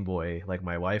Game Boy, like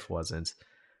my wife wasn't,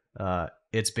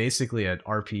 it's basically an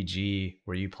RPG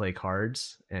where you play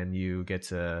cards and you get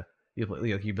to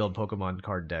you build Pokemon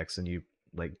card decks and you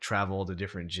like travel to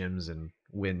different gyms and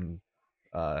win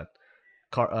uh,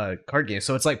 card games.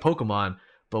 So it's like Pokemon,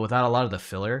 but without a lot of the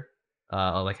filler.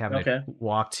 Like having to Okay.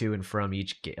 walk to and from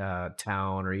each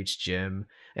town or each gym,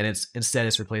 and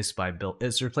it's replaced by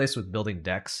it's replaced with building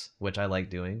decks, which I like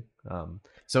doing.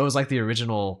 So it was like the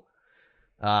original.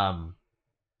 Um,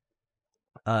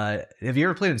 have you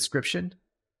ever played Inscription?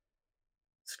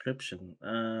 Description.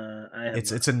 I have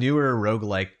It's not. a newer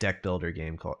roguelike deck builder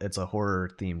game called. It's a horror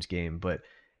themed game, but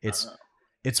Uh,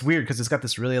 it's weird because it's got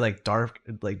this really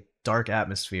dark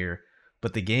atmosphere,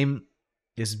 but the game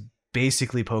is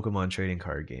basically Pokemon trading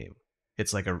card game.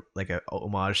 It's like a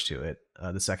homage to it.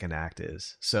 The second act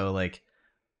is so like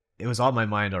it was on my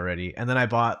mind already, and then I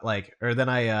bought like or then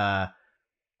uh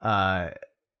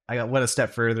I got went a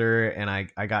step further and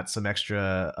I got some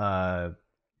extra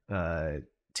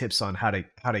tips on how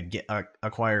to get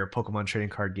acquire Pokemon Trading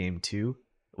Card Game 2,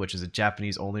 which is a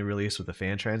Japanese only release with a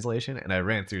fan translation, and I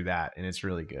ran through that and it's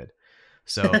really good.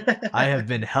 So I have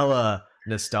been hella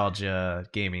nostalgia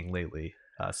gaming lately,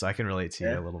 so I can relate to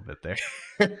you yeah. a little bit there.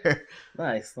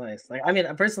 Nice, nice. Like, I mean,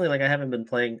 personally, like, I haven't been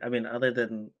playing. I mean, other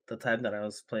than the time that I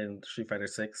was playing Street Fighter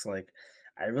Six, like,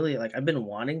 I really like. I've been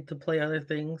wanting to play other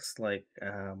things. Like,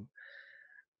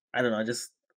 I don't know. I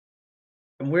just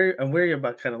I'm worried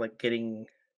about kind of like getting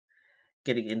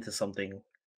into something,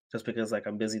 just because like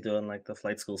I'm busy doing like the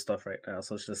flight school stuff right now.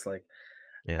 So it's just like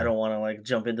I Yeah. don't want to like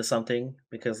jump into something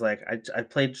because like I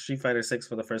played Street Fighter Six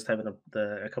for the first time in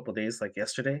a couple days, like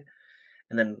yesterday,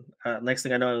 and then next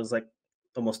thing I know, it was like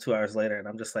almost 2 hours later, and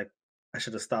I'm just like, I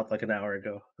should have stopped like an hour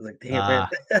ago. I was like, damn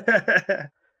Ah, it.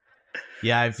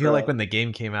 yeah, I feel like So when the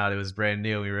game came out, it was brand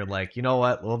new. We were like, you know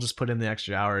what? We'll just put in the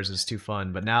extra hours. It's too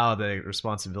fun. But now the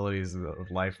responsibilities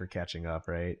of life are catching up,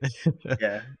 right?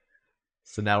 yeah,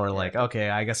 So now we're yeah, like, okay,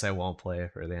 I guess I won't play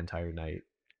for the entire night.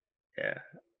 yeah.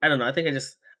 I don't know. I think I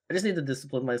just need to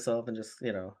discipline myself and just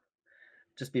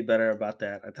be better about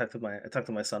that. I talk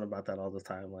to my son about that all the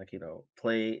time. Like,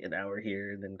 play an hour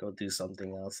here and then go do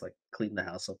something else, like clean the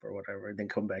house up or whatever, and then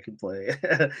come back and play.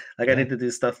 Like I Yeah, need to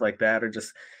do stuff like that, or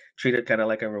just treat it kind of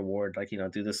like a reward. Like,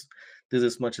 do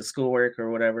this much of schoolwork or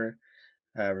whatever.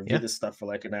 Review yeah. this stuff for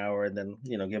like an hour, and then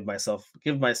give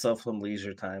myself some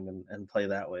leisure time and play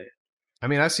that way. I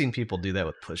mean, I've seen people do that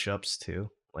with push-ups too.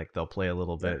 Like they'll play a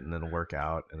little Yeah, bit and then work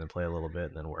out, and then play a little bit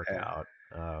and then work yeah. out.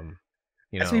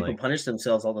 I see people Like, punish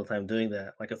themselves all the time doing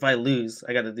that. Like if I lose,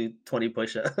 I got to do 20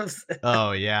 push-ups.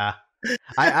 oh yeah,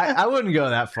 I wouldn't go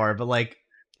that far, but like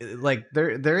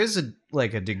there is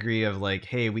a degree of like,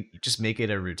 hey, we just make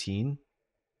it a routine.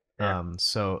 Yeah,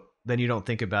 So then you don't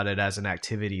think about it as an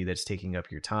activity that's taking up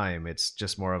your time. It's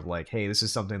just more of like, hey, this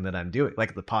is something that I'm doing.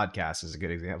 Like the podcast is a good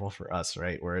example for us,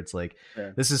 right? Where it's like,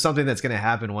 yeah, this is something that's going to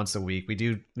happen once a week. We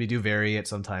do vary it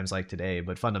sometimes, like today,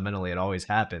 but fundamentally, it always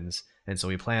happens, and so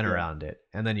we plan yeah. around it,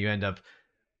 and then you end up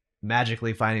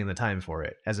magically finding the time for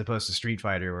it, as opposed to Street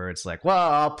Fighter, where it's like,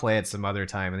 well, I'll play it some other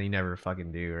time, and then you never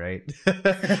fucking do, right?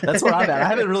 That's where I'm at. I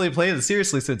haven't really played it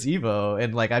seriously since Evo,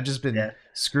 and like I've just been Yeah.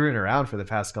 screwing around for the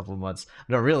past couple of months.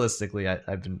 No, realistically,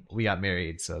 I've been we got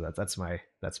married, so that's my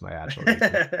actual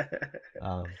reason.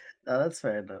 Um, No, that's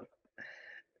fair enough.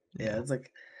 Yeah, yeah, it's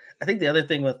like I think the other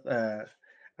thing with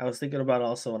I was thinking about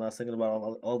also when I was thinking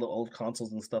about all the old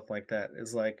consoles and stuff like that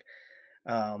is like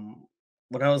um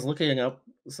when I was looking up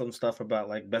some stuff about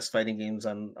like best fighting games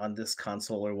on this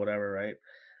console or whatever, right?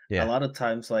 A yeah. lot of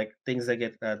times like things that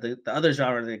get the other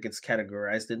genre that gets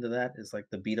categorized into that is like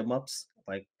the beat 'em ups,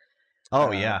 like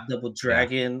Oh yeah, Double yeah.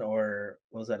 Dragon, or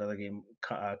what was that other game?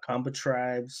 Combo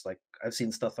Tribes. Like I've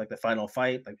seen stuff like the Final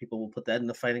Fight. Like people will put that in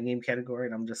the fighting game category,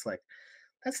 and I'm just like,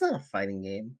 that's not a fighting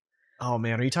game. Oh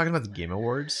man, are you talking about the Game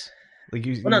Awards? Like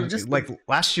Well, no, you just like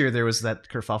last year there was that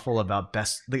kerfuffle about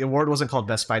best. The award wasn't called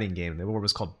best fighting game. The award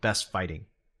was called best fighting,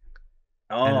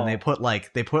 and then oh they put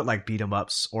like beat 'em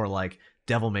ups or like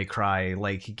Devil May Cry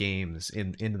like games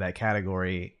into that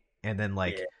category, and then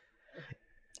yeah,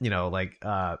 like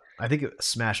I think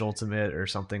Smash Ultimate or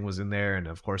something was in there, and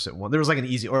of course it won. There was like an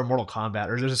easy or Mortal Kombat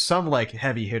or there's some like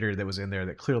heavy hitter that was in there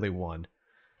that clearly won.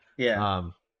 yeah.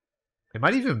 Um, it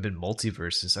might even have been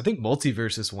Multiverses. I think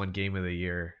Multiverses won Game of the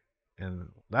Year, and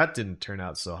that didn't turn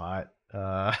out so hot.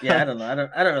 Yeah, I don't know.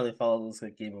 I don't really follow those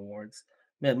like Game Awards.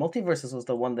 Man, Multiverses was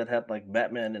the one that had like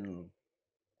Batman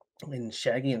and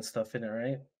Shaggy and stuff in it,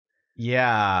 right?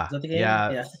 Yeah, Is that the game?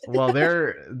 yeah. Yeah. Well,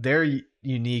 their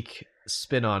unique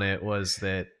spin on it was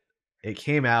that it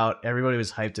came out, everybody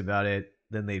was hyped about it,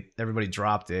 then everybody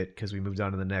dropped it because we moved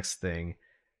on to the next thing,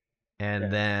 and Yeah.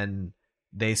 then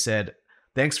they said,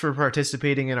 "Thanks for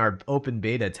participating in our open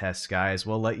beta test, guys.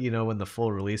 We'll let you know when the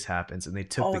full release happens." And they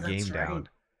took Oh, the that's game right. down.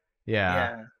 Yeah,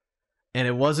 Yeah. and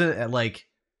it wasn't like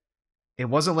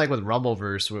with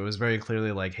Rumbleverse where it was very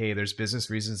clearly like, hey, there's business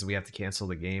reasons we have to cancel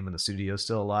the game and the studio's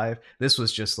still alive. This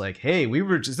was just like, hey,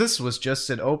 this was just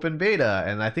an open beta,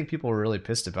 and I think people were really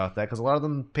pissed about that because a lot of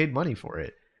them paid money for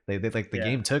it. They like the Yeah.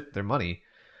 game took their money,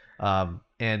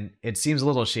 and it seems a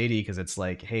little shady because it's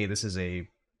like, hey, this is you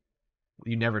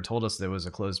never told us there was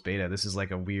a closed beta. This is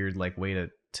like a weird like way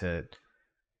to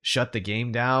shut the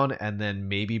game down and then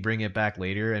maybe bring it back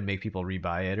later and make people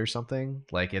rebuy it or something.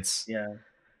 Like it's Yeah.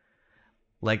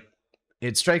 like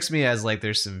it strikes me as like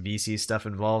there's some VC stuff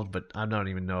involved, but I don't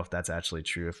even know if that's actually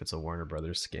true if it's a Warner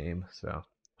Brothers game. So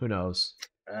who knows?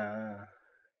 Uh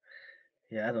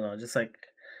yeah, I don't know. Just like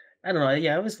I don't know.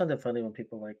 Yeah, I always find it funny when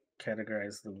people like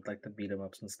categorize the beat 'em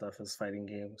ups and stuff as fighting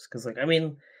games. Cause like I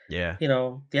mean, Yeah.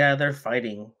 yeah, they're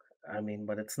fighting. I mean,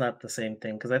 but it's not the same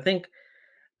thing. Cause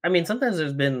I mean, sometimes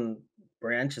there's been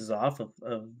branches off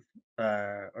of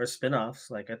or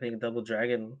spin-offs. Like I think Double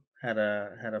Dragon had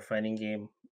a fighting game.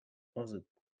 What was it?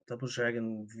 Double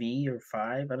Dragon V or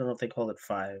 5? I don't know if they called it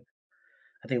 5.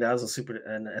 I think that was a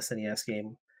an SNES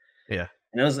game. Yeah.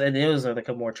 And it was like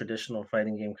a more traditional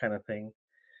fighting game kind of thing.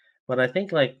 But I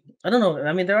think like I don't know.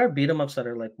 I mean, there are beat 'em ups that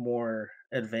are like more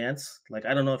advanced. Like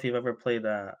I don't know if you've ever played.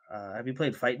 Have you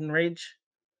played Fight and Rage?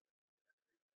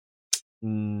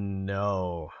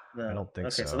 No, I No. don't think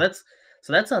Okay, so.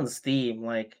 so that's on Steam.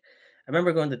 Like I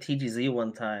remember going to TGZ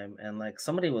one time and like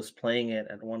somebody was playing it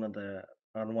at one of the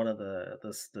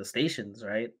stations,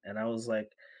 right? And I was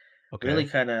like really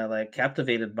Okay. kind of like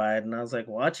captivated by it and I was like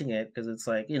watching it because it's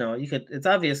like, it's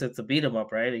obvious it's a beat 'em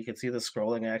up, right? You could see the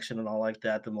scrolling action and all like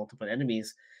that, the multiple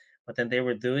enemies. But then they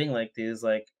were doing like these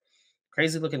like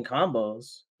crazy looking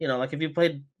combos. Like if you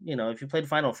played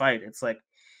Final Fight, it's like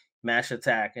mash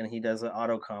attack and he does an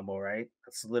auto combo, right?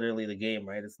 That's literally the game,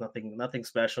 right? It's nothing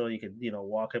special. You could,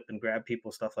 walk up and grab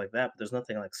people, stuff like that, but there's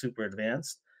nothing like super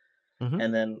advanced. Hmm.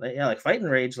 And then yeah, like Fight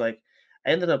and Rage, like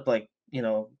I ended up like,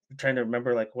 trying to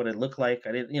remember like what it looked like.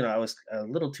 I didn't, I was a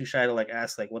little too shy to like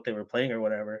ask like what they were playing or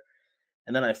whatever.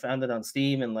 And then I found it on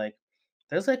Steam and like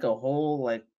there's like a whole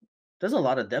like there's a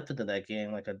lot of depth into that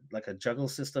game, like a juggle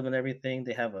system and everything.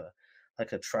 They have a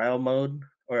like a trial mode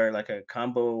or like a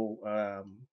combo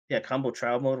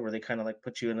trial mode where they kind of like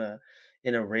put you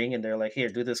in a ring and they're like, here,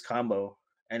 do this combo.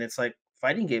 And it's like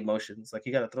fighting game motions. Like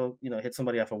you gotta hit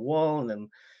somebody off a wall and then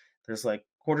there's like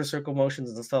quarter circle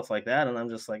motions and stuff like that. And I'm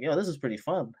just like, yo, this is pretty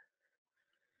fun.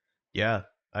 Yeah.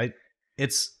 I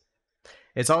it's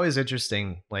it's always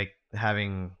interesting like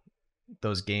having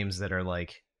those games that are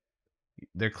like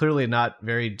they're clearly not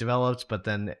very developed, but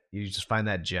then you just find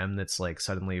that gem that's like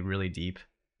suddenly really deep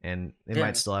and it might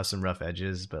Yeah. still have some rough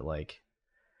edges, but like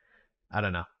I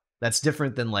don't know. That's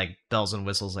different than like bells and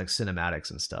whistles like cinematics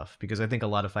and stuff because I think a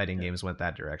lot of fighting Yeah. games went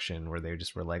that direction where they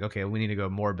just were like, okay, we need to go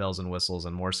more bells and whistles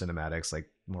and more cinematics like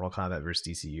Mortal Kombat versus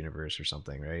DC Universe or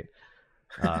something, right?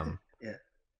 Um, Yeah.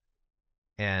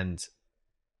 and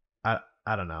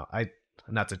I don't know. I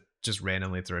not to just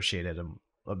randomly throw shade at an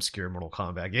obscure Mortal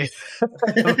Kombat game,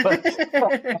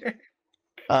 but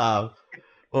um,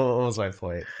 what was my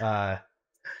point?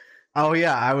 Oh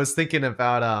yeah, I was thinking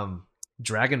about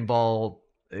Dragon Ball.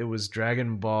 It was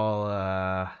Dragon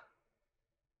Ball.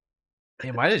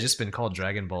 It might have just been called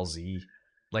Dragon Ball Z.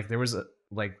 Like there was a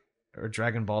like or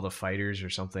Dragon Ball the Fighters or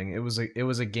something. It was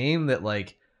a game that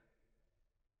like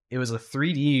it was a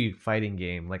 3D fighting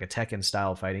game, like a Tekken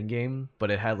style fighting game,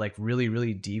 but it had like really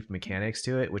really deep mechanics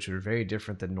to it, which were very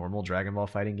different than normal Dragon Ball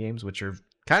fighting games, which are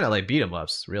kind of like beat 'em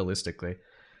ups, realistically.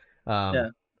 Yeah.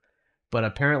 Um, but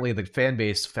apparently the fan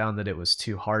base found that it was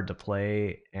too hard to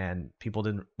play and people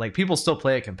didn't like people still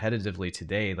play it competitively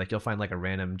today. Like you'll find like a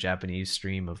random Japanese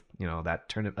stream of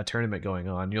that a tournament going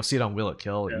on, you'll see it on Will It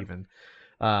Kill Yeah. even.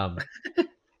 um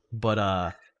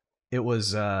but it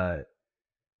was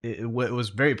it was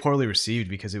very poorly received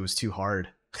because it was too hard.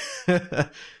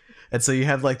 And so you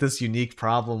have like this unique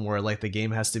problem where like the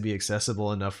game has to be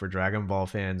accessible enough for Dragon Ball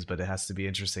fans, but it has to be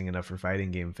interesting enough for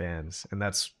fighting game fans. And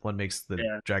that's what makes the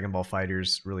Yeah. Dragon Ball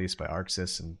Fighters released by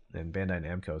ArcSys and Bandai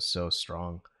Namco so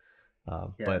strong. Yeah.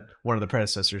 But one of the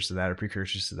predecessors to that or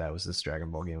precursors to that was this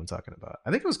Dragon Ball game I'm talking about. I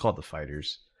think it was called The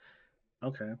Fighters.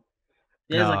 Okay.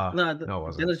 Yeah, it's like No, no. no, it Now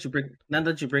wasn't. that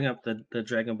you bring up the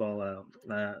Dragon Ball,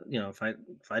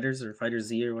 fighters or Fighter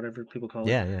Z or whatever people call it.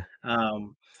 Yeah, yeah,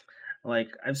 Um,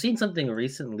 like I've seen something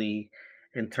recently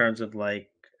in terms of like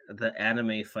the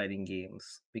anime fighting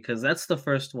games because that's the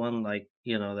first one like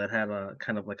that had a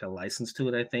kind of like a license to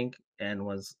it, I think, and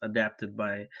was adapted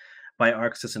by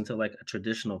ArcSys into like a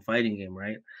traditional fighting game,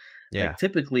 right? yeah, Like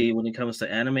typically when it comes to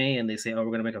anime and they say, "Oh,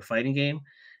 we're gonna make a fighting game,"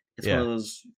 it's one yeah, of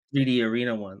those 3D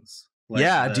arena ones, like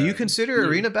yeah. Do you the consider you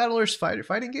arena battlers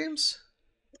fighting games?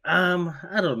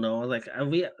 I don't know, like,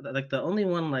 we like, the only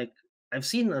one, like I've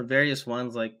seen, various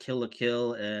ones like Kill la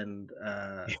Kill and,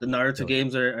 Yeah, the Naruto Kill-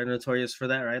 games are notorious for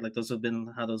that, right? Like, those have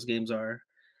been how those games are.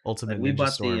 Like, Ultimate we Ninja bought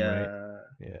the, Storm, right?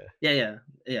 Yeah. yeah, yeah,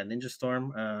 yeah, Ninja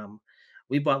Storm,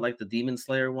 we bought, like, the Demon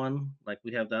Slayer one, like,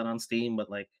 we have that on Steam, but,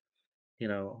 like, you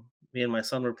know, me and my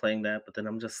son were playing that, but then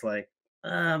I'm just like,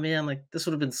 "Ah, man, like, this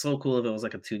would've been so cool if it was,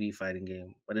 like, a 2D fighting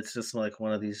game," but it's just, like,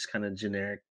 one of these kinda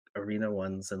generic arena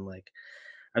ones, and, like,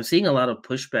 I'm seeing a lot of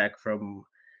pushback from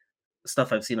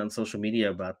stuff I've seen on social media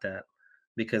about that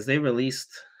because they released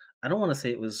I don't wanna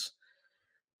say it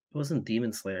wasn't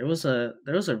Demon Slayer,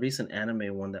 there was a recent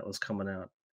anime one that was coming out,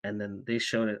 and then they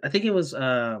showed it. I think it was,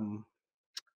 I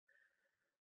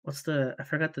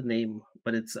forgot the name,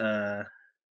 but it's,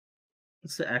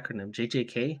 what's the acronym?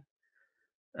 JJK?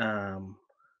 Um,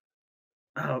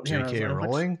 oh, man, J.K. I watched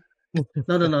Rowling? no,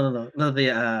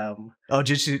 Oh,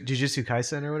 Jujutsu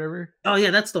Kaisen or whatever. oh,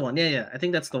 yeah, that's the one. Yeah, yeah. I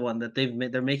think that's the one that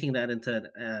they're making that into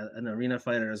an arena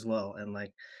fighter as well. And like,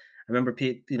 I remember,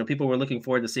 people were looking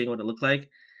forward to seeing what it looked like,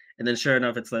 and then sure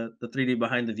enough, it's the 3D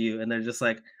behind the view, and they're just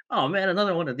like, "Oh man,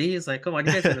 another one of these! Like, come on,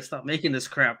 you guys got to stop making this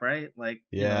crap, right? Like,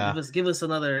 Yeah. give us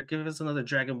another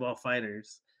Dragon Ball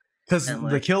Fighters." Because And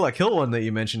the like, Kill la Kill one that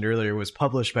you mentioned earlier was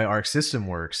published by Arc System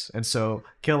Works, and so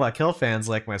Kill la Kill fans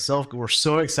like myself were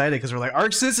so excited because we're like,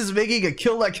 Arc System is making a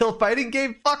Kill la Kill fighting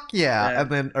game. Fuck yeah! yeah, And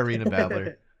then Arena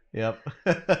Battler. Yep.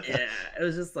 yeah, it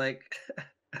was just like,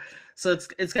 so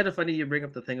it's kind of funny you bring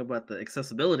up the thing about the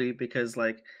accessibility because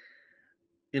like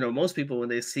most people when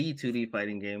they see 2D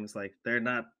fighting games, like they're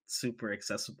not super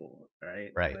accessible,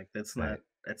 right? Right. Like that's not Right.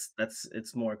 that's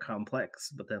it's more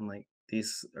complex. But then like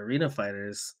these arena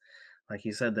fighters, like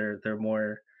you said, they're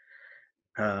more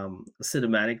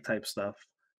cinematic type stuff.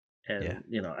 Yeah.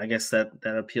 And I guess that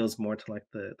appeals more to like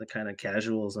the kind of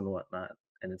casuals and whatnot.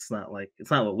 And it's not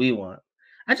what we want.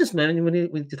 I just man, when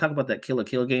you talk about that Kill la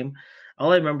Kill game,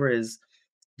 all I remember is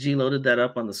G loaded that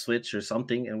up on the Switch or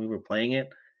something, and we were playing it,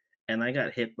 and I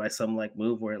got hit by some like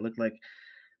move where it looked like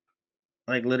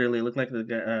literally it looked like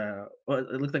well,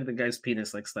 it looked like the guy's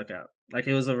penis like stuck out. Like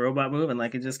it was a robot move and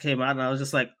like it just came out and I was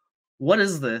just like, "What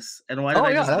is this? And why did Oh I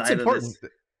yeah, just that's die to this?" important.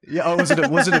 Yeah. Oh, was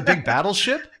it a big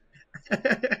battleship,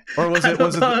 or was I it don't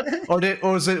was it know.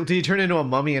 or was it did he turn into a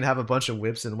mummy and have a bunch of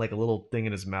whips and like a little thing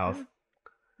in his mouth?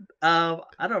 I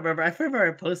don't remember. I remember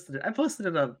I posted it. I posted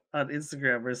it on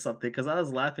Instagram or something because I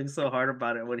was laughing so hard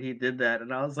about it when he did that,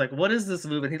 and I was like, "What is this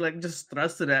move?" And he like just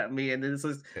thrust it at me, and then this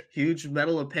huge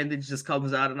metal appendage just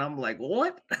comes out, and I'm like,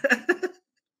 "What?"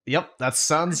 Yep, that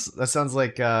sounds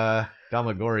like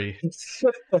Gamagori.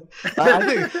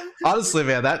 I think honestly,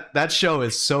 man, that show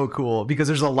is so cool because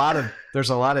there's a lot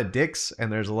of dicks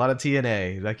and there's a lot of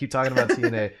TNA. I keep talking about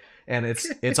TNA, and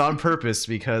it's on purpose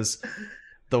because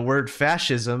the word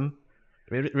fascism,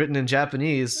 written in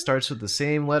Japanese, starts with the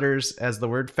same letters as the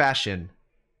word fashion.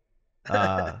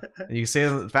 You say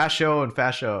fascio and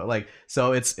fascio, like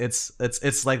so.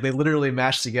 It's like they literally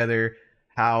mashed together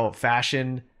how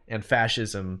fashion and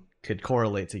fascism could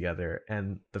correlate together,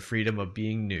 and the freedom of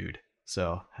being nude.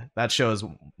 So that show is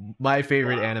my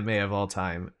favorite Wow, anime of all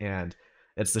time, and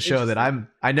it's the show that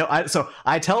interesting.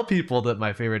 I tell people that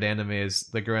my favorite anime is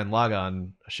the Gurren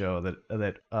Lagann show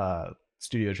that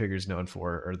Studio Trigger's known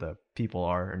for, or the people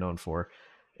are known for,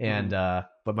 and Mhm.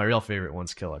 but my real favorite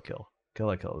one's Kill la Kill. Kill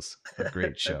la Kill is a great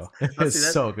That's show. I'll It's see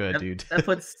that so good, that dude.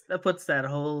 puts that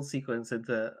whole sequence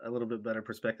into a little bit better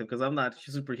perspective because I'm not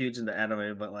super huge into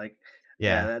anime, but like,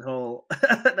 yeah, Yeah. that whole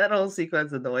that whole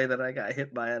sequence and the way that I got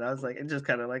hit by it, I was like, it just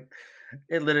kind of like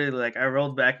it literally like I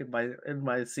rolled back in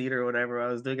my seat or whatever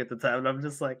I was doing at the time, and I'm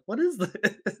just like, what is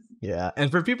this? Yeah. And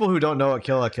for people who don't know what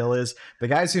Kill la Kill is, the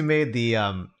guys who made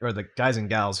or the guys and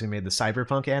gals who made the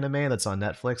Cyberpunk anime that's on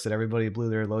Netflix that everybody blew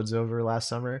their loads over last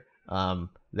summer,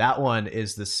 that one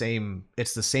is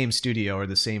it's the same studio or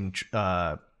the same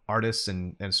artists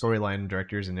and storyline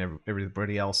directors and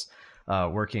everybody else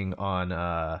working on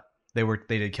they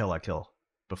did Kill la Kill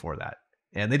before that.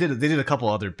 And they did a couple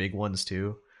other big ones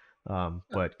too. Oh,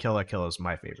 But Kill la Kill is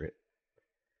my favorite.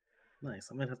 nice.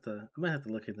 I might have to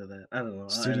look into that. I don't know.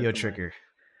 Studio Trigger.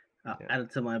 I'll Yeah. add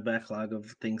it to my backlog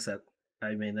of things that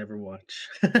I may never watch.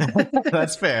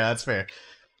 That's fair. That's fair.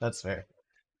 That's fair.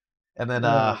 And then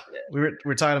Oh, we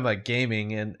were talking about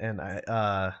gaming and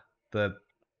I the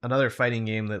another fighting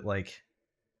game that like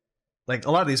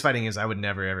a lot of these fighting games I would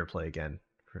never ever play again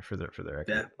for the yeah,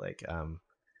 record. Like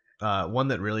one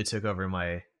that really took over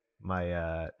my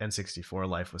N64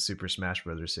 life was Super Smash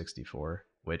Brothers 64,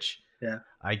 which yeah.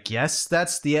 I guess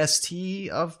that's the ST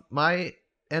of my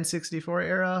N64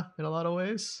 era in a lot of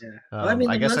ways. Yeah. Well, I mean,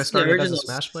 I guess I that's the started as a original.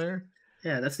 Smash player.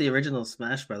 Yeah, that's the original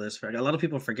Smash Brothers. For a lot of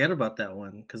people forget about that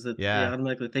one because you Yeah.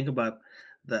 automatically think about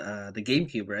the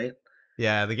GameCube, right?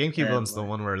 Yeah, the GameCube And one's the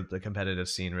one where the competitive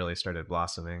scene really started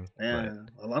blossoming. But yeah,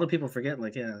 a lot of people forget.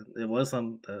 Like, yeah, it was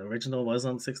on the original was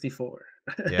on 64.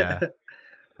 yeah,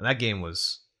 and that game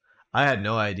was I had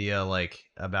no idea like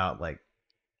about like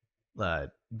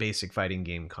basic fighting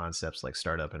game concepts like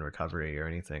startup and recovery or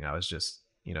anything. I was just,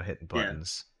 hitting Yeah.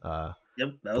 buttons. Yep,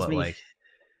 that was But me. like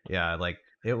yeah, like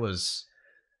it was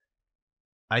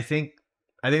I think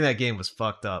I think that game was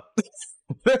fucked up.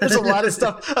 There's a lot of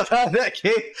stuff about that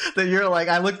game that you're like,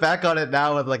 I look back on it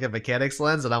now with like a mechanics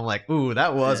lens, and I'm like, ooh,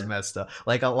 that was Yeah. messed up.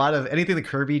 Like a lot of anything that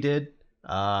Kirby did,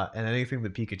 and anything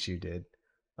that Pikachu did,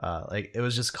 like it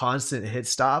was just constant hit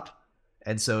stop,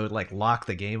 and so like lock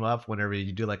the game up whenever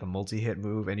you do like a multi-hit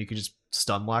move, and you could just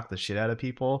stun lock the shit out of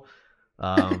people.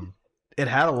 Um, it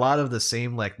had a lot of the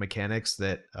same like mechanics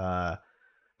that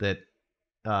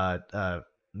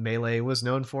Melee was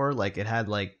known for. Like it had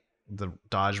like the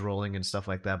dodge rolling and stuff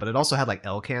like that, but it also had like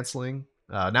L canceling.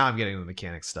 Now I'm getting the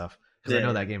mechanics stuff because I Yeah, know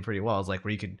yeah. that game pretty well. It's like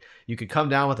where you could come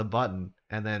down with a button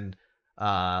and then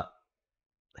uh,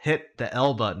 hit the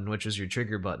L button, which is your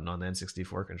trigger button on the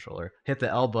N64 controller. Hit the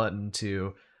L button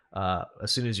to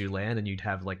as soon as you land, and you'd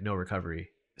have like no recovery.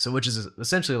 So which is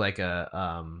essentially like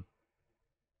a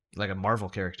Marvel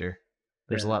character.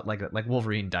 There's a Yeah. lot like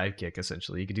Wolverine dive kick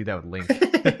essentially. You could do that with Link.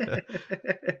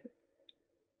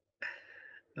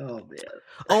 Oh man.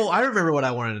 Oh, I remember what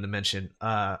I wanted to mention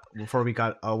before we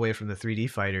got away from the 3D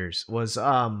fighters was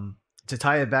to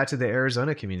tie it back to the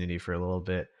Arizona community for a little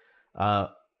bit. Uh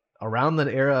Around that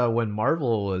era when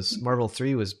Marvel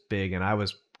 3 was big and I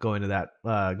was going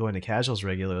to casuals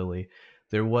regularly,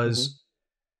 there Mhm. was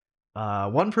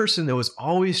one person that was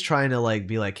always trying to like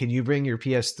be like, "Can you bring your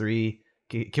PS3?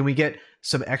 Can we get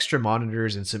some extra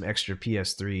monitors and some extra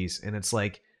PS3s?" And it's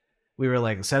like we were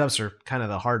like setups are kind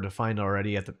of hard to find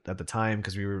already at the time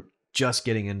because we were just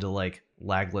getting into like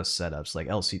lagless setups like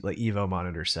LC like Evo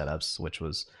monitor setups, which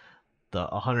was the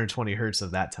 120 hertz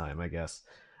of that time, I guess.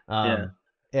 Yeah. Um,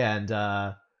 and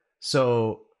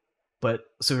so,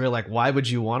 so we were like, why would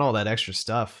you want all that extra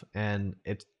stuff? And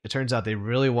it turns out they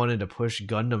really wanted to push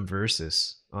Gundam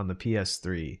Versus on the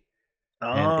PS3,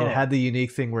 and it had Oh. the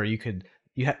unique thing where you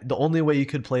had the only way you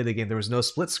could play the game. There was no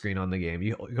split screen on the game.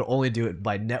 You could only do it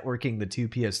by networking the two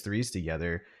PS3s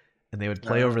together, and they would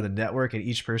play over Oh. the network, and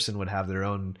each person would have their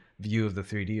own view of the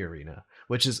 3D arena,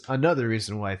 which is another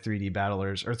reason why 3D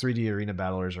battlers or 3D arena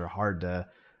battlers are hard to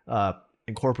uh,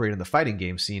 incorporate in the fighting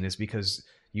game scene, is because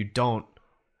you don't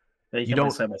Yeah, you you can play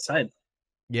don't side by side.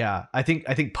 yeah, I think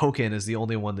Pokken is the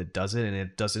only one that does it, and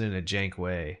it does it in a jank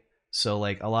way. So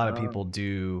like a lot of Oh. people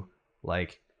do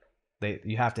like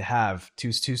you have to have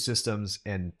two systems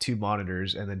and two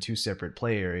monitors and then two separate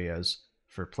play areas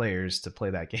for players to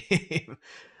play that game.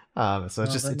 So Oh,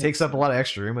 that it makes takes up a sense. lot of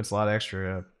extra room. It's a lot of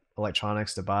extra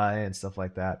electronics to buy and stuff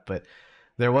like that. But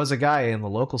there was a guy in the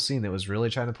local scene that was really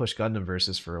trying to push Gundam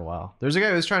Versus for a while. There's a guy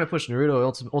who was trying to push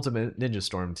Naruto Ultimate Ninja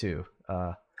Storm too.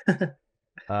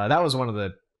 That was one of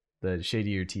the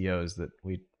shadier TOs that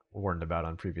we warned about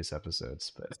on previous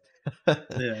episodes. But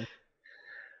Yeah.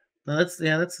 No,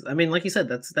 that's I mean, like you said,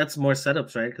 that's more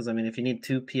setups, right? Because I mean, if you need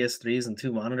 2 PS3s and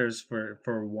 2 monitors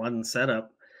for one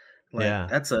setup, like, yeah,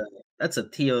 that's a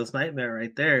TO's nightmare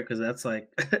right there. Because that's like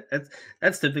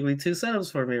that's typically 2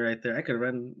 setups for me right there. I could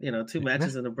run, 2 yeah,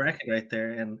 matches in a bracket right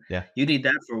there, and yeah. you need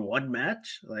that for 1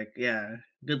 match? Like, yeah,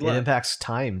 good It luck. impacts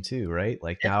time too, right?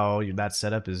 Like Yeah, now that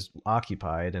setup is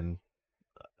occupied, and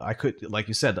I could, like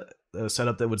you said, a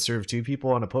setup that would serve two people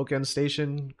on a Pokken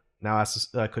station now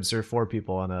could serve four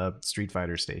people on a Street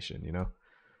Fighter station.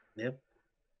 yep.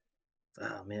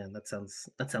 Oh, man, that sounds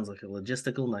like a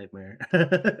logistical nightmare.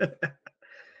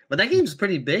 But that game's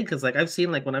pretty big because, like, I've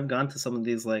seen, like, when I've gone to some of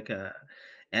these, like,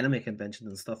 anime conventions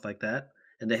and stuff like that,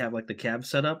 and they have, like, the cab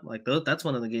setup, like, that's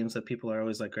one of the games that people are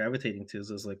always, like, gravitating to is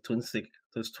those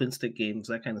twin stick games,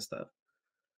 that kinda stuff.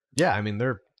 Yeah, I mean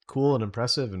they're cool and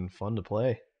impressive and fun to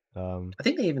play. I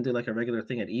think they even do, like, a regular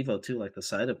thing at EVO too, like the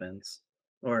side events,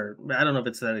 or I don't know if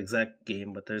it's that exact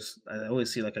game, but I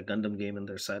always see, like, a Gundam game in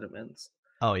their side events.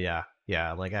 Oh yeah,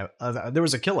 yeah. Like there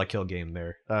was a Kill la Kill game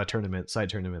there, side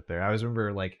tournament there. I always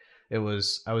remember like I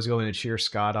was going to cheer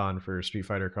Scott on for Street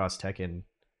Fighter Cross Tekken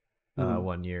Mhm.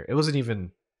 one year. It wasn't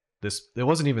even this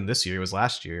year. It was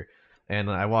last year. And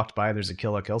I walked by. There's a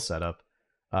Kill la Kill setup,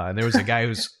 and there was a guy who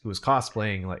was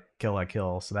cosplaying like Kill la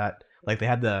Kill. So that like they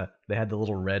had the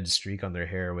little red streak on their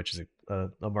hair, which is a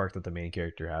mark that the main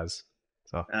character has.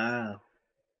 So Ah,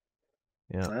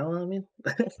 yeah, well, I mean,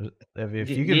 if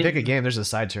you can pick a games. game, there's a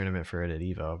side tournament for it at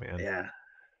Evo, man. Yeah,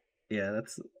 yeah.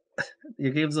 That's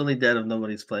your game's only dead if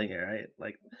nobody's playing it, right?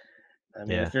 Like, I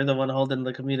mean, Yeah, if you're the one holding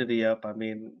the community up, I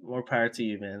mean, more power to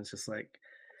you, man. It's just like,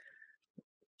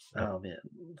 yep. oh man,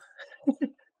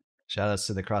 Shout outs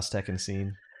to the Cross Tekken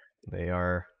scene. They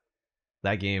are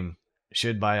that game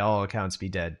should by all accounts be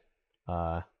dead,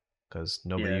 because yeah.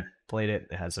 nobody played it.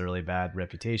 It has a really bad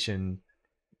reputation,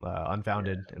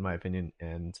 unfounded in my opinion,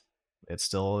 and it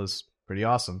still is pretty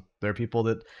awesome. There are people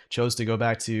that chose to go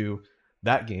back to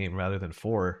that game rather than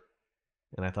four,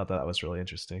 and I thought that was really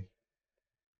interesting.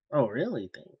 Oh, really?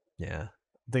 Dang. Yeah,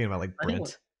 I'm thinking about like I think.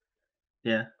 Brent.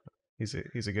 Yeah,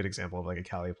 He's a good example of like a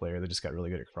Cali player that just got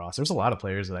really good at cross. There's a lot of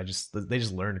players that they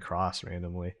just learned cross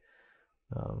randomly.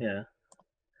 Um, yeah.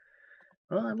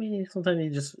 Well, I mean,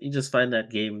 sometimes you just find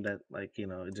that game that like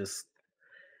it just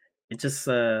it just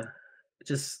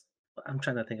I'm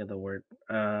trying to think of the word.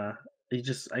 You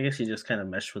just I guess you just kind of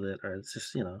mesh with it, or it's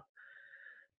just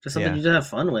just something yeah, you just have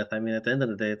fun with. I mean, at the end of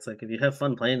the day, it's like if you have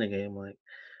fun playing the game, like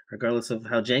regardless of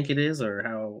how jank it is or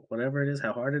how whatever it is,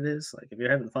 how hard it is, like if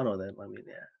you're having fun with it, I mean,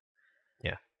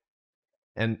 yeah,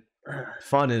 and yeah.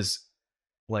 fun is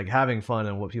like having fun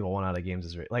and what people want out of games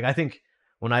is like I think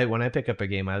when I pick up a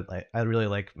game I really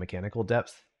like mechanical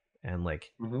depth and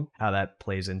like Hmm. how that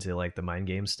plays into like the mind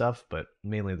game stuff, but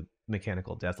mainly the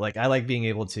mechanical depth. Like I like being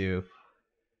able to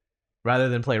rather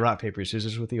than play rock paper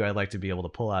scissors with you, I'd like to be able to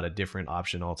pull out a different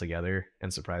option altogether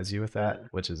and surprise you with that, Yeah.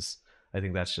 which is I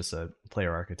think that's just a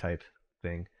player archetype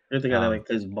thing. You're the guy that Um, like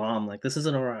plays bomb. Like this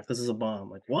isn't a rock. This is a bomb.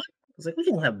 Like what? It's like we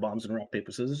don't have bombs in rock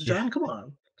paper scissors, yeah, John. Come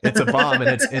on. it's a bomb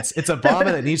and it's a bomb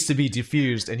and it needs to be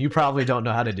diffused and you probably don't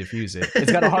know how to diffuse it.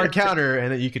 It's got a hard counter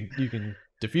and that you can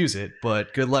diffuse it,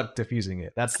 but good luck diffusing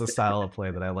it. That's the style of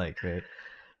play that I like, right?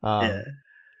 Yeah.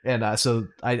 And so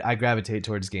I gravitate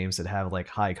towards games that have like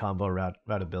high combo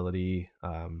routability.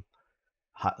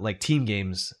 Like team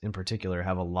games in particular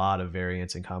have a lot of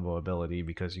variance in combo ability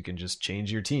because you can just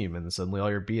change your team and suddenly all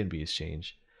your B and Bs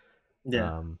change.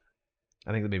 Yeah. Um,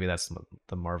 I think that maybe that's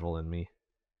the Marvel in me,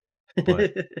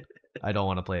 but I don't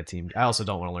want to play a team. I also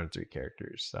don't want to learn three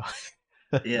characters. So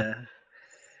Yeah.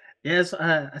 Yes,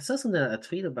 I saw something a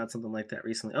tweet about something like that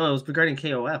recently. Oh, it was regarding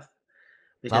KOF oh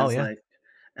because yeah, like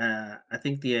I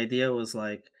think the idea was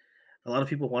like a lot of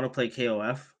people want to play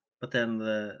KOF, but then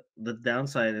the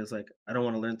downside is like I don't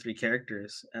want to learn three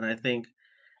characters. And I think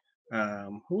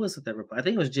who was it that replied? I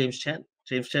think it was James Chen.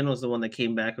 James Chen was the one that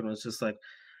came back and was just like,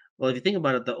 well, if you think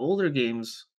about it, the older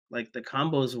games, like the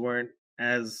combos weren't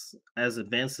as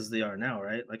advanced as they are now,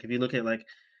 right? Like if you look at like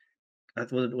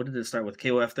what did it start with?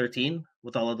 KOF 13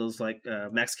 with all of those like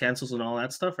max cancels and all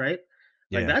that stuff, right?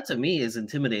 Like yeah. that to me is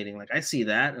intimidating. Like I see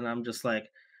that and I'm just like,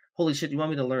 holy shit, you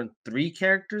want me to learn three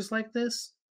characters like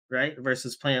this, right?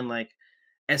 Versus playing like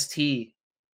ST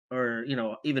or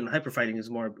even hyper fighting is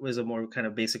a more kind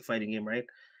of basic fighting game, right?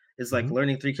 It's like Hmm.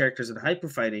 learning three characters in hyper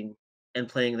fighting and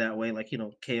playing that way, like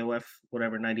KOF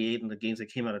whatever 98 and the games that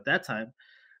came out at that time.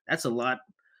 That's a lot,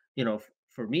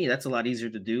 for me, that's a lot easier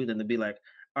to do than to be like,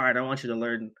 all right, I want you to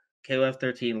learn KOF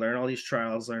 13, learn all these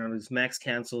trials, learn all these max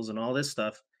cancels and all this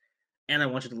stuff, and I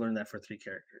want you to learn that for three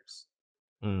characters.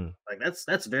 Mm. Like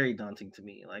that's very daunting to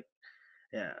me. Like,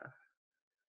 yeah.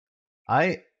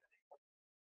 I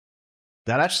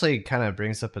that actually kind of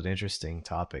brings up an interesting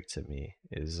topic to me.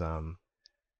 Is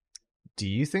do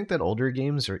you think that older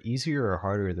games are easier or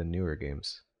harder than newer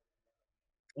games?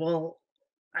 Well,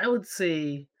 I would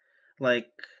say like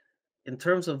in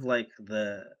terms of like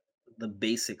the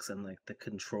basics and like the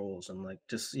controls and like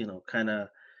just kind of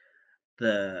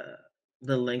the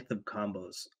the length of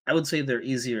combos. I would say they're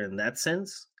easier in that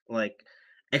sense. Like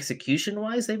execution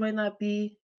wise, they might not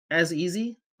be as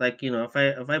easy. Like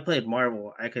if I played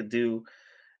Marvel, I could do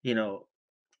you know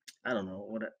I don't know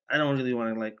what I don't really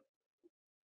want to like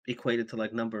equate it to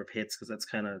like number of hits because that's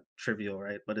kind of trivial,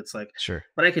 right? But it's like, Sure.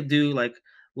 but I could do like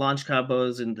launch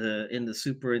combos in the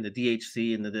super in the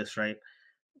DHC into this, right?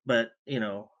 But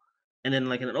and then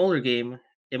like in an older game,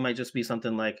 it might just be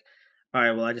something like, all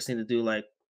right, well, I just need to do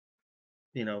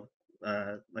you know,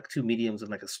 like two mediums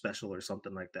and like a special or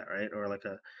something like that, right? Or like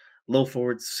a low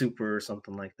forward super or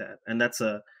something like that. And that's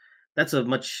a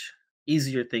much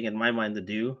easier thing in my mind to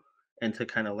do. and to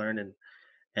kind of learn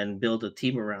and build a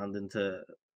team around and to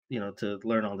to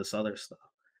learn all this other stuff.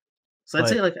 So I'd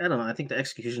say But like I don't know. I think the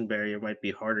execution barrier might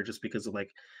be harder just because of like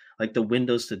the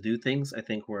windows to do things. I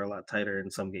think were a lot tighter in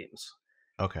some games.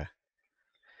 okay.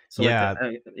 So like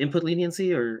the Yeah. input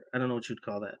leniency, or I don't know what you'd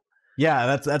call that.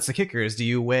 Yeah, that's the kicker is do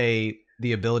you weigh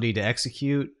the ability to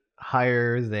execute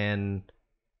higher than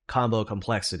combo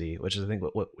complexity, which is I think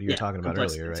what you were Yeah, talking about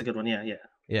complexity. earlier, It's a right? good one. Yeah, yeah,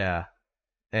 Yeah.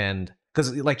 And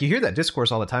because like you hear that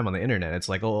discourse all the time on the internet, it's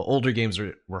like, oh, older games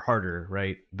were harder,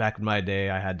 right? Back in my day,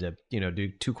 I had to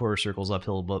do 2 quarter circles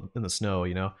uphill in the snow,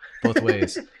 both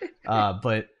ways.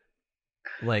 But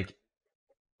like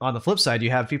on the flip side,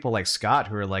 you have people like Scott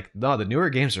who are like, no, the newer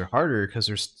games are harder because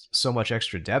there's so much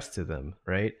extra depth to them,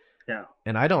 right? yeah,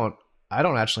 And I don't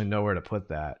actually know where to put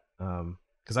that,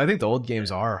 because I think the old games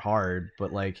yeah, are hard,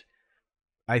 but like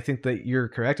I think that you're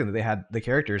correct in that the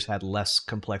characters had less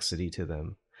complexity to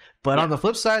them. But on yeah, the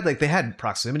flip side, like they had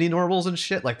proximity normals and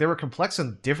shit. Like they were complex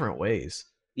in different ways,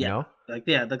 you yeah. know?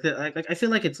 Yeah, like I feel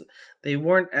like they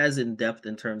weren't as in depth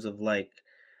in terms of like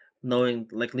knowing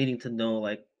like needing to know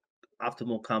like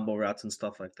optimal combo routes and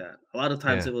stuff like that. A lot of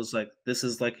times Yeah. it was like this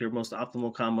is like your most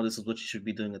optimal combo. This is what you should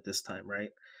be doing at this time,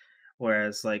 right?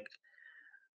 Whereas like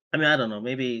I mean I don't know,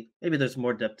 maybe there's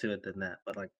more depth to it than that.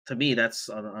 But like to me, that's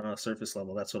on a surface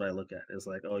level. That's what I look at. Is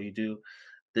like oh you do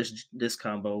this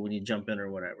combo when you jump in or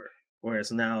whatever.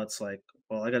 Whereas now it's like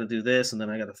well I got to do this and then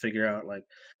I got to figure out like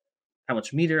how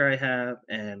much meter I have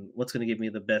and what's going to give me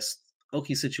the best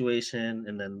Oki situation,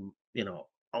 and then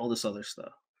all this other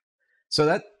stuff. So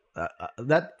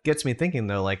that gets me thinking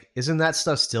though, like, isn't that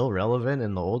stuff still relevant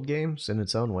in the old games in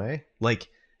its own way?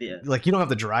 Yeah. Like you don't have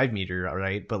the drive meter,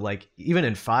 right? But like even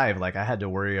in 5, like I had to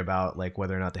worry about like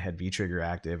whether or not they had V trigger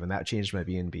active, and that changed my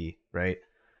BNB, right?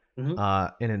 Hmm.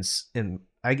 And in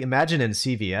I imagine in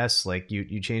CVS, like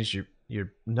you changed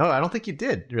your no, I don't think you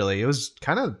did really. It was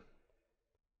kind of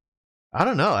I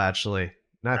don't know actually.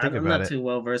 Now I think I'm about not it. too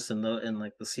well versed in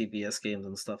like the CBS games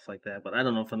and stuff like that, but I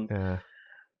don't know if I'm.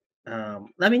 Yeah,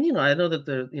 I mean, I know that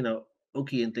the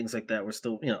Oki and things like that were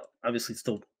still obviously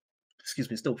still excuse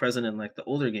me still present in like the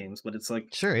older games, but it's like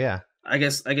sure, yeah, I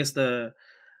guess the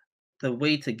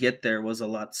way to get there was a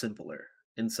lot simpler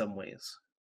in some ways.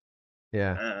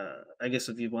 yeah. I guess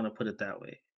if you want to put it that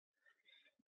way.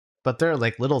 But there are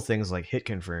like little things like hit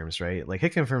confirms, right? Like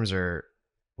hit confirms are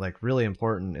like really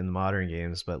important in the modern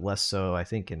games, but less so I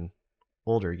think in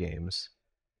older games.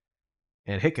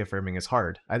 And hit confirming is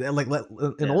hard. In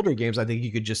Yeah. older games, I think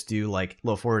you could just do like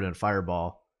low forward and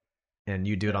fireball, and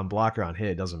you do it Yeah. on block or on hit.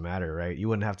 It doesn't matter, right? You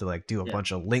wouldn't have to like do a Yeah.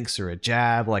 bunch of links or a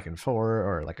jab like in 4,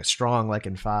 or like a strong like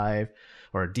in 5,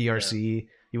 or a Yeah. DRC.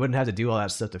 You wouldn't have to do all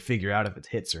that stuff to figure out if it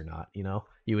hits or not.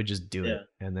 You would just do it,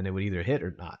 Yeah. and then it would either hit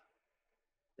or not.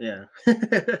 Yeah.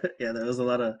 Yeah. There was a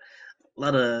lot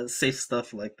of safe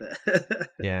stuff like that.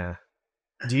 Yeah.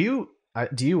 Do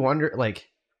you wonder like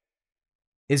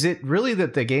is it really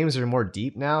that the games are more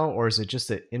deep now, or is it just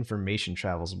that information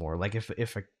travels more? Like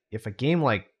if a game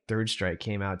like Third Strike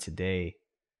came out today,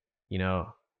 you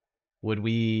know, would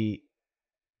we?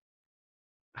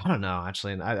 I don't know.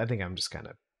 Actually, and I think I'm just kind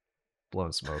of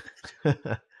blowing smoke.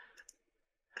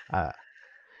 uh,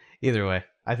 Either way,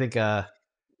 I think. I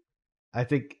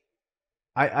think.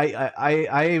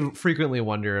 I frequently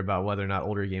wonder about whether or not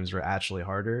older games were actually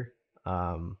harder.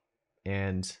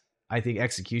 And I think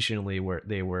executionally where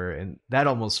they were, and that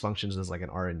almost functions as like an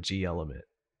RNG element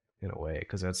in a way,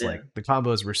 because it's Yeah. like the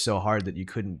combos were so hard that you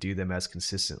couldn't do them as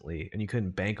consistently, and you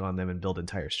couldn't bank on them and build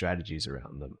entire strategies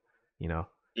around them. You know?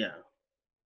 Yeah.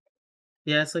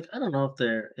 Yeah. It's like I don't know if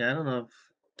they're. Yeah. I don't know if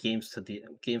games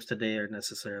today are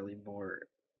necessarily more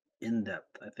in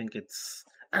depth. I think it's.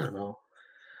 I don't know.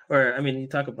 Or I mean, you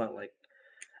talk about like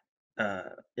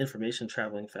information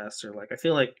traveling faster. Like I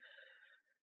feel like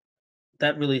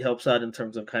that really helps out in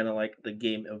terms of kind of like the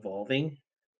game evolving.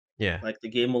 Yeah, Like the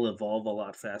game will evolve a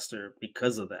lot faster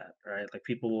because of that, right? Like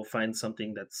people will find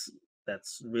something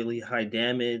that's really high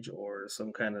damage or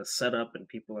some kind of setup, and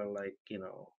people are like,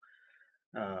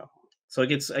 uh, so I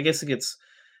guess it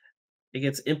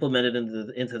gets implemented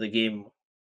into the game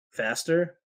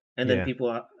faster, and then yeah,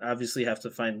 people obviously have to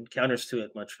find counters to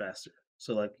it much faster.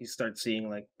 So like you start seeing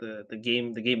like the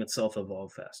game itself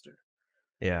evolve faster.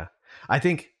 yeah. I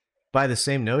think by the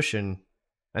same notion,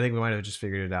 I think we might have just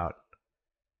figured it out.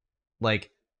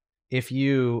 Like if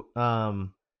you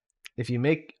if you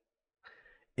make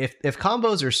if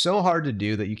combos are so hard to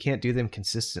do that you can't do them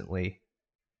consistently,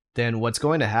 then what's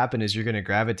going to happen is you're going to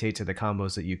gravitate to the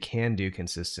combos that you can do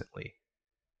consistently.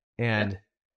 Yeah, And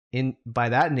in by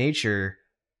that nature,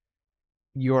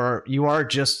 you are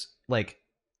just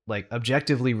like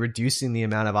objectively reducing the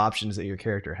amount of options that your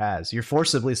character has. You're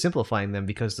forcibly simplifying them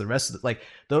because the rest of the, like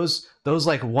those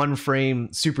like one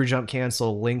frame super jump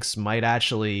cancel links might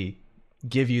actually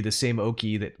give you the same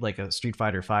Oki that like a Street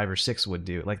Fighter 5 or 6 would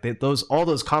do. Like those all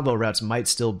those combo routes might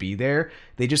still be there.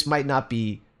 They just might not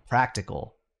be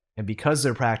practical. And because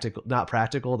they're practical not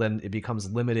practical, then it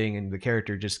becomes limiting and the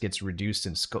character just gets reduced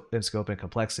in scope and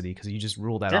complexity because you just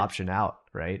rule that Yeah, option out,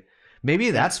 right? Maybe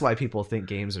yeah, that's why people think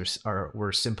games are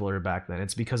were simpler back then.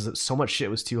 It's because so much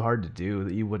shit was too hard to do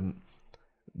that you wouldn't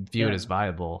view it yeah, as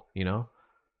viable, you know?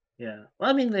 yeah. Well,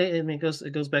 I mean, it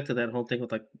goes back to that whole thing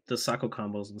with like the Sako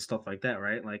combos and stuff like that,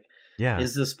 right? Like, Yeah.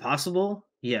 is this possible?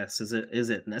 Yes. Is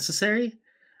it necessary?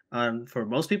 For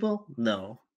most people,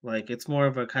 no. Like, it's more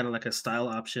of a kind of like a style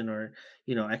option, or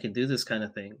I can do this kind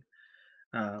of thing.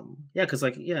 Yeah, because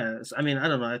like, yeah, I mean, I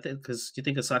don't know. I think because you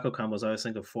think of Sako combos, I always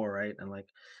think of four, right? And like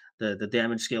the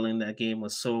damage scaling in that game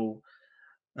was so.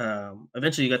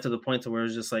 Eventually, you got to the point to where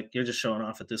it's just like you're just showing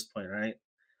off at this point, right?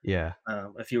 Yeah.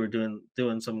 If you were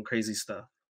doing some crazy stuff.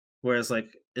 Whereas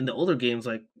like in the older games,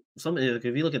 like like if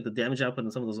you look at the damage output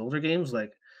in some of those older games,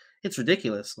 like it's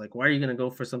ridiculous. Like why are you gonna go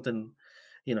for something,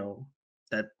 you know,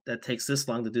 that takes this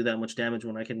long to do that much damage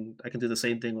when I can do the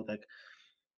same thing with like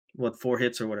what 4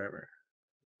 hits or whatever.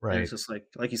 And it's Right. just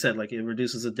like you said, like it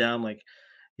reduces it down, like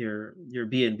your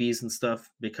B and Bs and stuff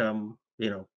become,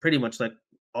 pretty much like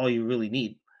all you really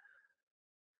need,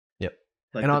 Yep.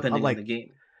 like And on depending on like the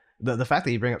game. the fact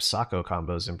that you bring up Sako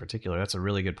combos in particular, that's a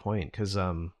really good point because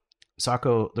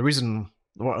Sako the reason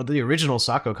well, the original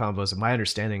Sako combos, in my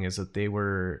understanding, is that they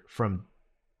were from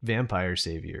Vampire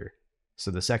Savior,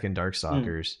 so the second Mm,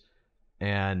 Darkstalkers,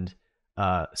 and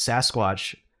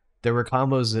Sasquatch. There were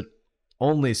combos that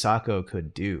only Sako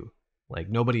could do. Like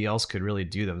nobody else could really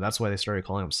do them. That's why they started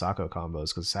calling them Sako combos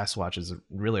because Sasquatch is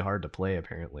really hard to play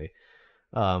apparently.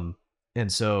 Um,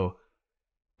 and so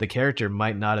the character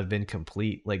might not have been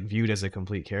complete, like viewed as a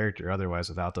complete character otherwise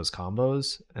without those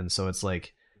combos. And so it's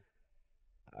like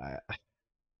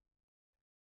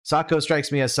Sako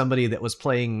strikes me as somebody that was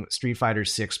playing Street Fighter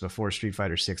 6 before Street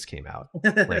Fighter 6 came out.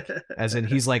 Like as in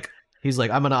he's like I'm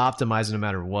going to optimize no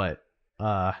matter what.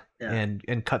 Uh yeah,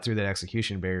 and cut through that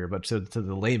execution barrier, but to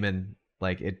the layman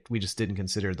like it we just didn't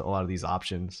consider a lot of these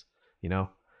options, you know.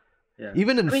 yeah.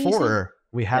 Even in I mean, you see, 4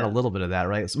 we had a yeah, little bit of that,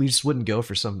 right? So we just wouldn't go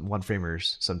for some one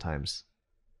framers sometimes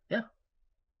yeah,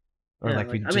 or yeah. like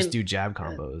Like we'd I just mean, do jab yeah,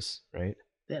 combos, right?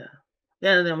 yeah,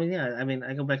 yeah. I mean, yeah. I mean,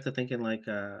 I go back to thinking like,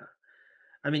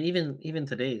 I mean, even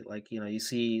today, like you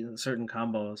see certain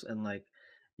combos, and like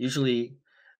usually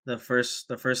the first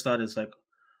thought is like,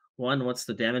 one, what's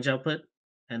the damage output,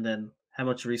 and then how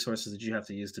much resources did you have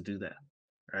to use to do that,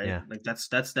 right? Yeah. Like that's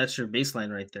your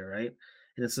baseline right there, right?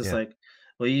 And it's just Yeah. like,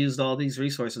 well, you used all these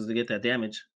resources to get that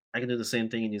damage. I can do the same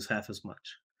thing and use half as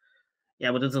much.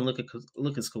 Yeah, but it doesn't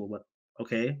look as cool. But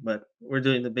okay, but we're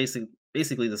doing the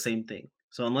basically the same thing.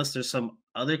 So unless there's some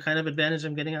other kind of advantage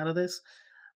I'm getting out of this,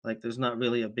 like there's not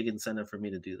really a big incentive for me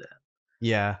to do that.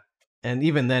 Yeah. And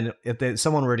even then, if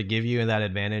someone were to give you that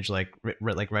advantage, like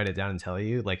like write it down and tell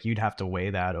you, like you'd have to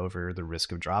weigh that over the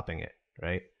risk of dropping it,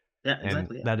 right? Yeah, And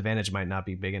exactly. Yeah, that advantage might not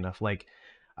be big enough. Like,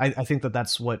 I think that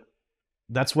that's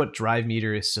what Drive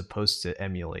Meter is supposed to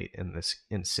emulate in this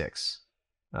in 6.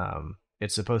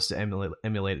 It's supposed to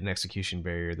emulate an execution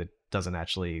barrier that doesn't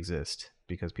actually exist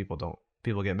because people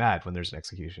get mad when there's an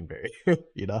execution barrier,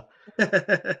 you know?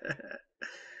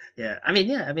 yeah. I mean,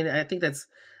 yeah. I mean, I think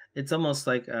it's almost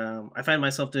like I find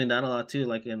myself doing that a lot too.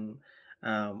 Like in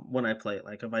when I play,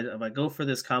 like if I go for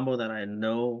this combo that I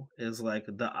know is like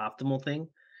the optimal thing,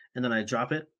 and then I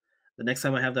drop it, the next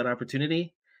time I have that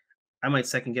opportunity, I might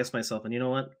second guess myself. And you know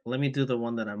what? Let me do the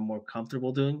one that I'm more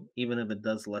comfortable doing, even if it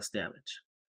does less damage,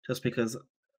 just because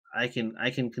I can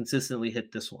consistently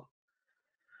hit this one,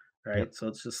 Yep. right? So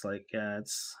it's just like, yeah,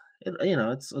 it's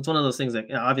one of those things that,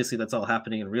 obviously that's all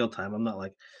happening in real time. I'm not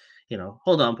like,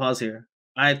 hold on, pause here.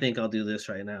 I think I'll do this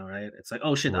right now, right? It's like,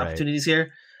 oh shit, Right. opportunities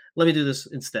here. Let me do this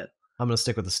instead. I'm gonna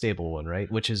stick with the stable one, right?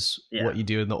 Which is what Yeah, you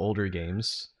do in the older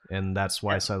games, and that's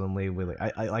why yeah, suddenly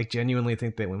I like genuinely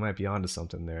think that we might be onto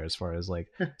something there as far as like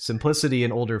simplicity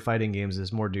in older fighting games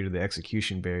is more due to the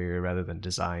execution barrier rather than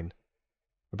design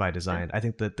or by yeah, design. I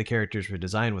think that the characters were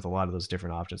designed with a lot of those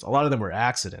different options. A lot of them were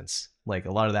accidents. Like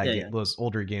a lot of that yeah, yeah, those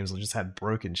older games just had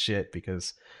broken shit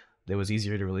because it was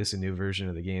easier to release a new version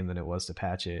of the game than it was to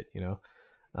patch it, you know.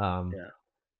 Um, yeah.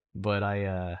 but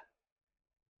I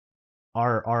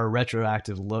our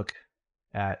retroactive look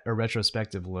at a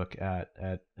retrospective look at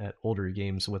older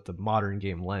games with the modern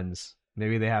game lens.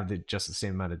 Maybe they have just the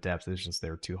same amount of depth. It's just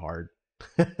they're too hard.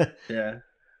 Yeah.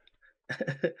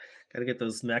 Gotta get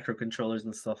those macro controllers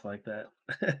and stuff like that.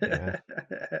 Yeah.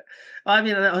 I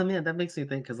mean, that makes me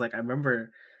think because like I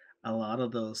remember a lot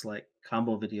of those like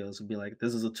combo videos would be like,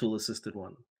 "This is a tool assisted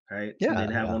one," right? And Yeah,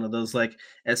 they'd have yeah. one of those like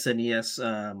SNES.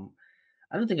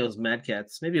 I don't think it was Mad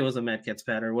Cats. Maybe it was a Mad Cats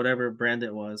pad or whatever brand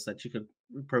it was that you could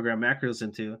program macros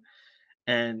into.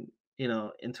 And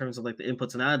in terms of like the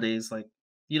inputs nowadays, like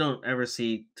you don't ever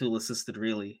see tool assisted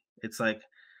really. It's like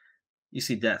you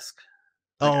see desk.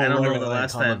 Like I Oh, don't right, know right, the right.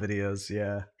 last Combo time. videos.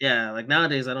 Yeah. Yeah, like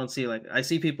nowadays I don't see like I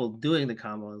see people doing the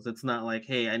combos. It's not like,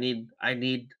 hey, I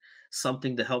need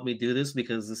something to help me do this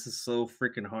because this is so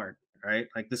freaking hard, right?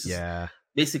 Like this is Yeah.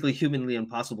 basically humanly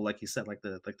impossible, like you said. Like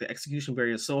the execution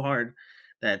barrier is so hard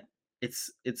that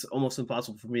it's almost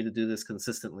impossible for me to do this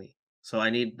consistently. So I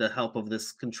need the help of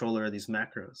this controller or these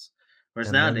macros. Whereas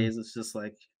And then nowadays it's just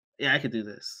like, yeah, I could do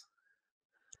this.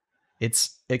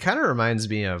 it kind of reminds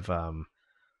me of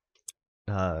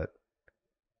uh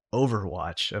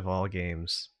Overwatch of all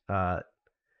games. Oh,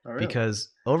 really? Because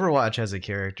Overwatch has a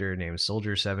character named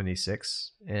Soldier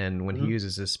 76, and when he Hmm.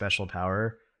 uses his special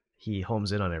power, he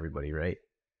homes in on everybody, right?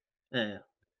 Yeah,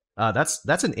 yeah,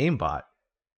 That's an aimbot.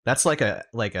 That's like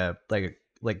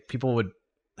people would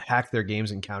hack their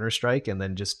games in Counter Strike and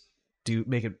then just do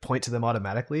make it point to them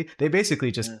automatically. They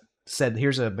basically just said,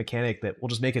 "Here's a mechanic that we'll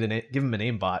just make it give him an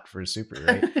aimbot for his super,"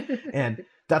 right? And yeah.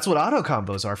 that's what auto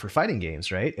combos are for fighting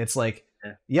games, right? It's like,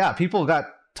 Yeah. yeah, people got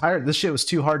tired. This shit was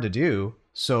too hard to do,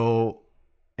 so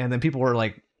and then people were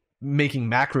like making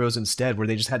macros instead, where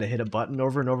they just had to hit a button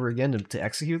over and over again to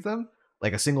execute them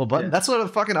like a single button. Yeah. That's what a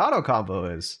fucking auto combo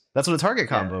is. That's what a target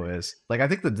Yeah. combo is. Like I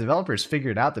think the developers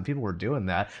figured out that people were doing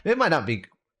that. It might not be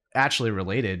actually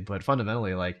related, but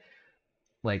fundamentally, like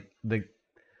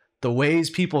the ways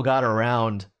people got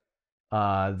around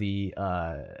the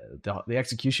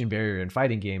execution barrier in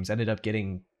fighting games ended up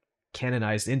getting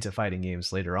canonized into fighting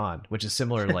games later on, which is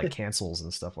similar to like cancels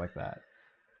and stuff like that.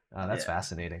 That's Yeah.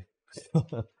 fascinating.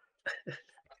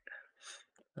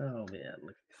 Oh man.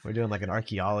 We're doing like an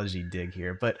archaeology dig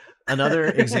here, but another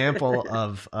example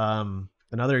of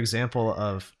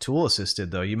tool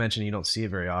assisted though. You mentioned you don't see it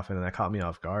very often, and that caught me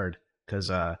off guard because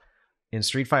in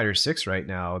Street Fighter 6 right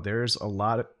now, there's a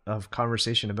lot of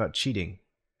conversation about cheating,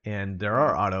 and there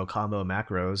are Mm. auto combo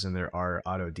macros, and there are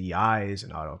auto DIs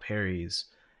and auto parries,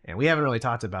 and we haven't really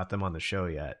talked about them on the show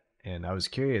yet. And I was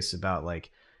curious about like,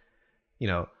 you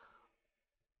know,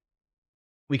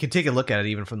 we could take a look at it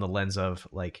even from the lens of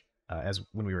like as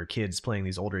when we were kids playing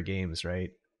these older games,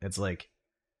 right? It's like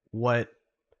what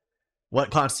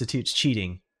constitutes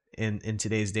cheating in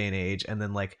today's day and age, and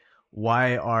then like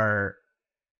why are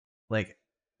like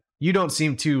you don't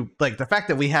seem to like the fact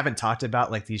that we haven't talked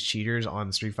about like these cheaters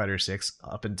on Street Fighter 6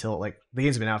 up until like the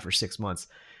game's been out for 6 months.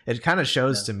 It kind of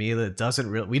shows Yeah. to me that it doesn't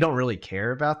really we don't really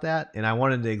care about that, and I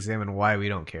wanted to examine why we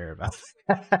don't care about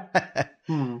that.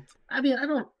 Hmm. I mean,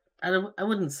 I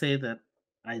wouldn't say that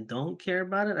I don't care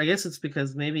about it. I guess it's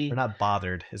because We're maybe not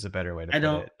bothered is a better way to I put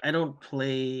don't it. I don't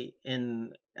play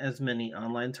in as many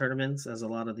online tournaments as a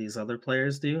lot of these other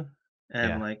players do. And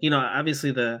Yeah. like, obviously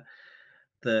the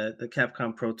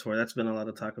Capcom Pro Tour, that's been a lot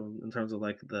of talk in terms of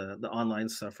like the online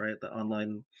stuff, right? The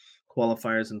online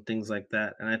qualifiers and things like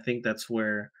that. And I think that's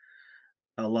where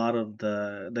a lot of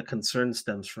the concern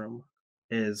stems from,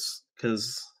 is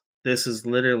because this is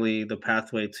literally the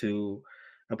pathway to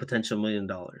a potential $1 million,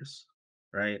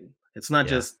 right? It's not Yeah.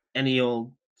 just any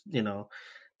old, you know,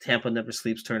 Tampa Never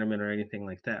Sleeps tournament or anything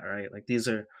like that, right? Like these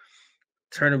are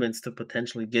tournaments to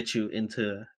potentially get you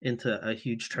into a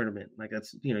huge tournament. Like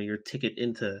that's your ticket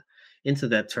into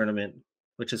that tournament,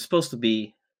 which is supposed to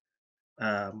be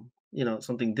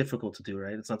something difficult to do,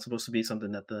 right? It's not supposed to be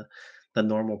something that the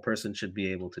normal person should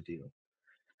be able to do.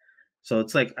 So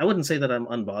it's like I wouldn't say that I'm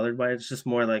unbothered by it. It's just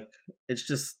more like it's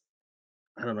just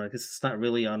I don't know. I guess it's not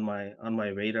really on my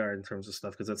radar in terms of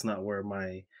stuff because that's not where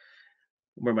my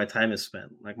time is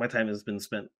spent. Like my time has been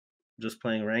spent just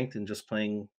playing ranked and just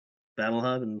playing Battle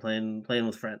Hub and playing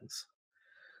with friends.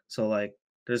 So like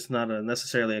there's not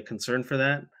necessarily a concern for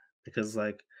that because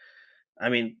like I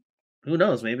mean, who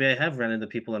knows? Maybe I have run into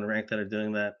people in rank that are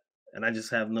doing that and I just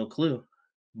have no clue.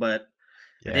 But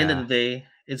at the end of the Yeah. day,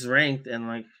 it's ranked and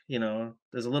like,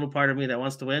 there's a little part of me that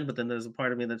wants to win, but then there's a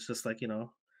part of me that's just like, I'm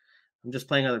just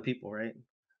playing other people, right?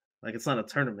 Like it's not a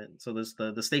tournament. So there's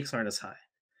the stakes aren't as high.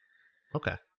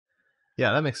 Okay.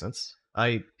 Yeah, that makes sense.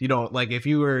 Like if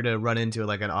you were to run into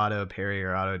like an auto parry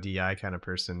or auto DI kind of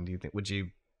person, do you think would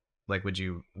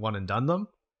you one and done them?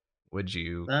 Would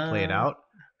you play it Uh out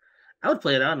I would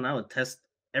play it out and I would test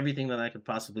everything that I could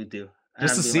possibly do. And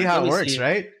just to I'd be see like, let how it me works, see.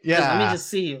 right? Let me Yeah. just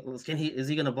see. Is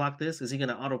he gonna block this? Is he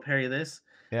gonna auto parry this?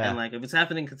 And Yeah. like if it's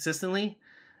happening consistently,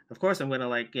 of course I'm gonna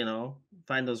like,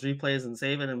 find those replays and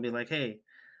save it and be like, hey,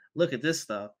 look at this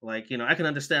stuff. Like, I can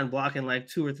understand blocking like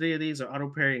two or three of these or auto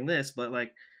parrying this, but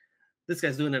like this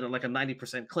guy's doing it at like a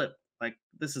 90% clip. Like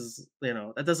this is,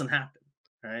 that doesn't happen.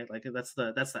 Right. Like that's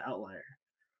the outlier.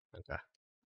 Okay.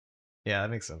 Yeah, that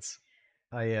makes sense.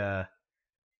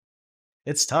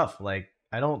 It's tough. Like,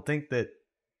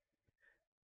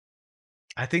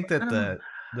 I think I that don't know.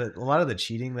 a lot of the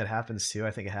cheating that happens too,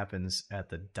 I think it happens at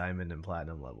the diamond and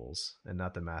platinum levels and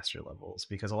not the master levels.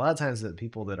 Because a lot of times the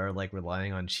people that are like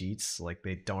relying on cheats, like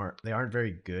they aren't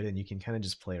very good and you can kind of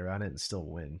just play around it and still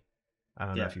win. I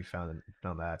don't know Yeah. if you found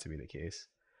that to be the case.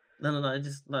 No, no, no. I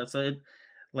just no. So it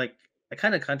like I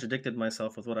kind of contradicted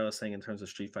myself with what I was saying in terms of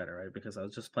Street Fighter, right? Because I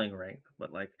was just playing ranked,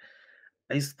 but like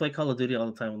I used to play Call of Duty all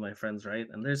the time with my friends, right?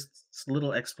 And there's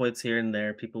little exploits here and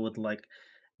there. People would like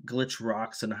glitch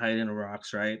rocks and hide in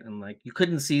rocks, right? And like you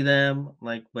couldn't see them,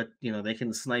 like, but they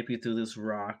can snipe you through this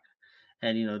rock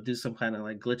and do some kind of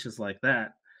like glitches like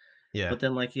that. Yeah. But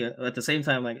then like at the same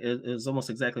time, like it was almost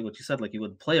exactly what you said. Like you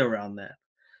would play around that.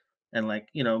 And like,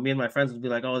 me and my friends would be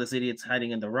like, oh, this idiot's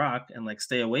hiding in the rock and like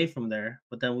stay away from there.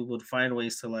 But then we would find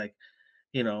ways to like,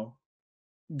 you know,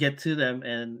 get to them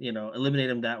and eliminate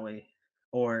them that way.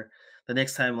 Or the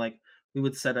next time, like we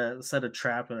would set a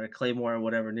trap or a claymore or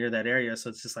whatever near that area. So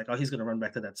it's just like, oh, he's gonna run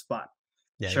back to that spot.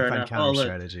 Yeah, you Sure find enough, oh counter look,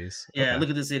 strategies. yeah, Okay. look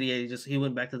at this idiot. He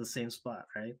went back to the same spot,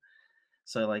 right?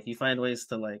 So like you find ways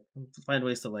to like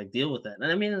deal with that. And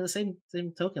I mean, in the same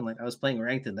token, like I was playing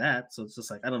ranked in that, so it's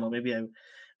just like I don't know, maybe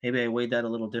I weighed that a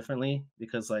little differently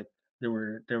because like there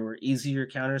were easier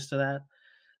counters to that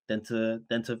than to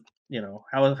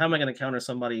how am I going to counter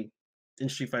somebody in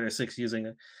Street Fighter 6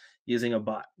 using a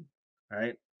bot,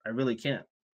 right? I really can't,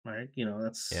 right?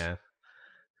 Yeah.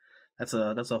 That's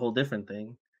a whole different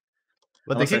thing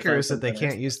But the unless I kicker find is that some they kind of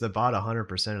can't expert. use the bot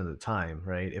 100% of the time,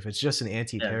 right? If it's just an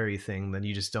Yeah, anti-parry thing, then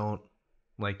you just don't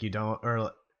like you don't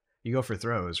or you go for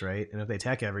throws, right? And if they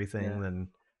tech everything, yeah. then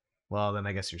well, then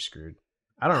I guess you're screwed.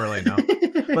 I don't really know.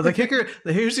 But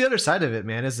here's the other side of it,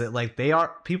 man, is that like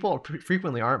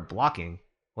frequently aren't blocking.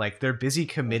 Like they're busy Yeah,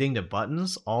 committing to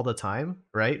buttons all the time,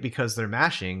 right? Because they're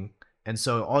mashing, and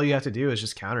so all you have to do is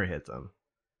just counter hit them.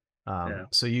 yeah,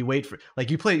 So you wait for like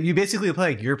you basically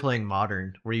play like you're playing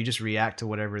modern, where you just react to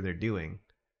whatever they're doing,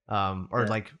 or yeah,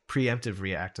 like preemptive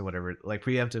react to whatever, like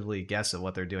preemptively guess at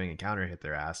what they're doing and counter hit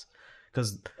their ass.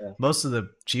 Because yeah, most of the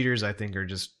cheaters, I think, are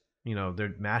just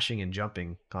they're mashing and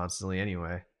jumping constantly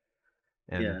anyway,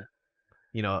 and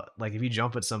yeah. like if you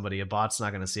jump at somebody, a bot's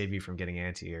not going to save you from getting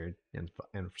anti-aired in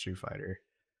Street Fighter.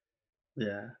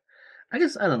 Yeah. I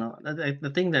guess I don't know. The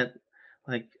thing that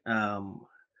like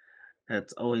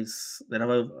that's always that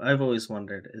I've always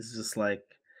wondered is just like,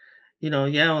 yeah,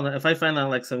 well, if I find out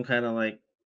like some kind of like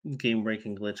game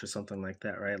breaking glitch or something like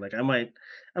that, right? Like I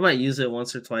might use it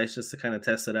once or twice just to kind of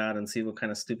test it out and see what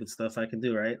kind of stupid stuff I can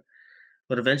do, right?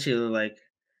 But eventually like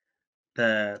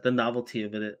the novelty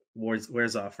of it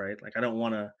wears off, right? Like I don't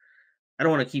want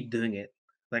to keep doing it.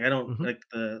 Like I don't Hmm. like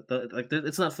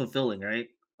it's not fulfilling, right?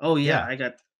 Oh yeah,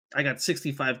 Yeah, I got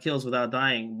 65 kills without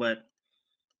dying, but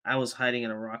I was hiding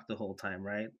in a rock the whole time,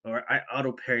 right? Or I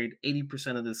auto parried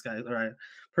 80% of this guy, or I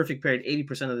perfect parried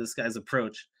 80% of this guy's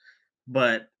approach,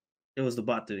 but it was the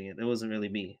bot doing it. It wasn't really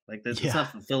me. Like it's yeah.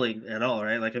 not fulfilling at all,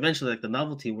 right? Like eventually, like the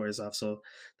novelty wears off. So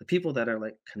the people that are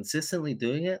like consistently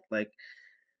doing it, like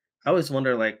I always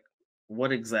wonder, like,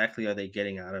 what exactly are they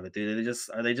getting out of it?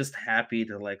 Are they just happy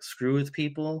to like screw with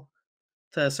people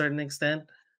to a certain extent,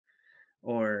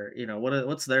 or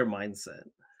what's their mindset?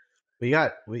 We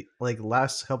like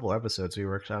last couple episodes we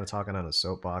were kind of talking on a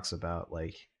soapbox about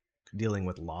like dealing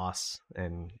with loss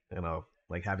and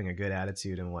like having a good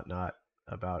attitude and whatnot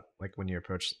about like when you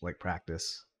approach like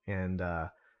practice. And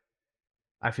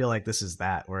I feel like this is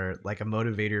that where like a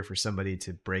motivator for somebody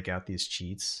to break out these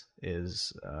cheats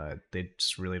is they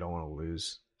just really don't want to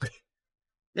lose, you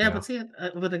Yeah, know. but see,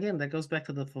 but again, that goes back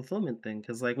to the fulfillment thing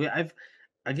because like I've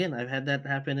had that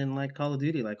happen in like Call of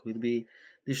Duty. Like we'd be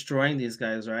destroying these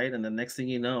guys, right? And the next thing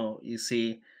you know, you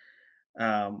see,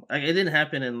 like it didn't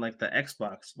happen in like the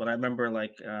Xbox, but I remember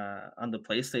like on the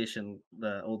PlayStation,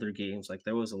 the older games, like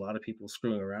there was a lot of people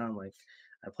screwing around. Like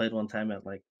I played one time at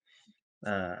like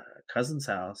uh cousin's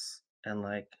house, and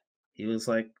like he was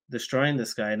like destroying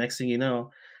this guy. Next thing you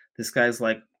know, this guy's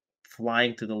like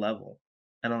flying to the level,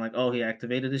 and I'm like, oh, he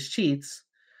activated his cheats.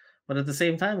 But at the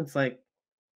same time, it's like,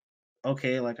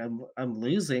 okay, like I'm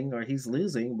losing or he's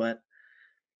losing, but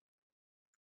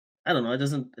I don't know.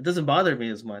 It doesn't bother me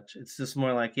as much. It's just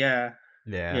more like, yeah,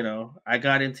 Yeah. I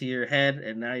got into your head,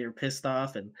 and now you're pissed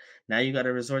off, and now you got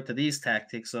to resort to these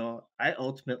tactics. So I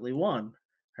ultimately won.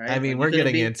 I right? mean, Like you we're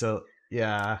couldn't getting beat into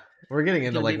yeah, we're getting you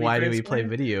into couldn't like beat me why do fair we and play square.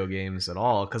 video games at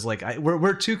all? Because like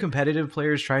we're two competitive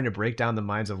players trying to break down the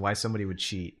minds of why somebody would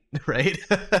cheat, right?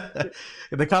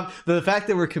 The fact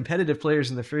that we're competitive players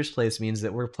in the first place means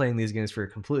that we're playing these games for a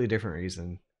completely different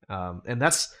reason, and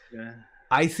that's Yeah,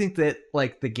 I think that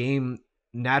like the game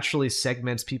naturally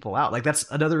segments people out. Like that's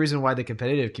another reason why the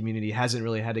competitive community hasn't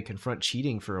really had to confront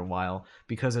cheating for a while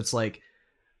because it's like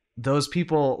those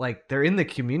people like they're in the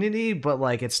community but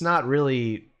like it's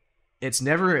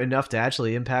never enough to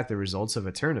actually impact the results of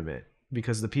a tournament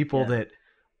because the people yeah, that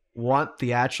want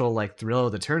the actual like thrill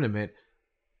of the tournament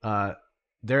uh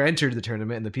they're entered the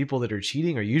tournament and the people that are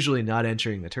cheating are usually not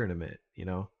entering the tournament, you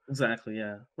know. exactly.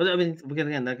 Yeah, but I mean,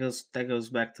 again, that goes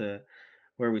back to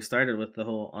where we started with the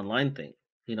whole online thing.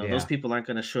 Those Yeah, people aren't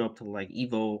going to show up to like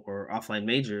Evo or offline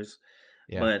majors,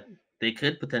 yeah, but they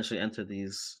could potentially enter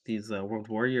these World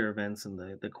Warrior events and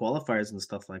the qualifiers and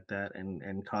stuff like that,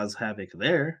 and cause havoc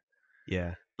there.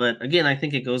 yeah. But again, I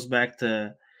think it goes back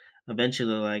to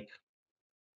eventually, like,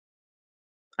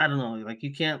 I don't know, like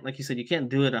you can't, like you said, you can't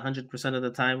do it 100% of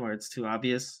the time, or it's too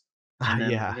obvious, and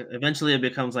then Yeah. eventually it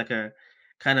becomes like a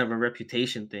kind of a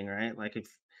reputation thing, right? Like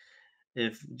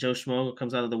if Joe Schmo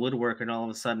comes out of the woodwork and all of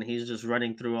a sudden he's just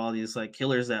running through all these like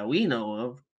killers that we know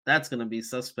of, that's gonna be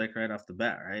suspect right off the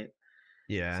bat, right?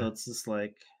 So Yeah. it's just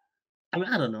like, I mean,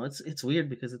 I don't know. It's weird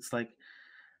because it's like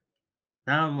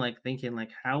now I'm like thinking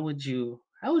like how would you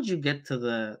get to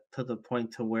the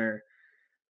point to where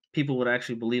people would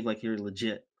actually believe like you're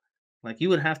legit? Like you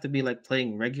would have to be like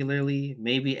playing regularly,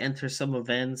 maybe enter some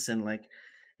events and like,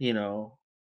 you know,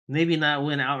 maybe not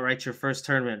win outright your first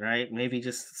tournament, right? Maybe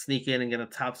just sneak in and get a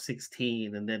top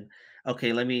 16 and then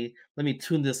okay, let me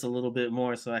tune this a little bit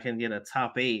more so I can get a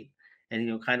top 8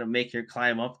 and kind of make your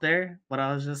climb up there. But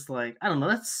I was just like, I don't know,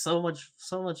 that's so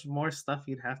much more stuff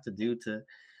you'd have to do to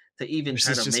even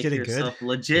try Versus to just make getting good. yourself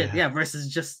legit. Yeah. Yeah,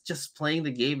 versus just playing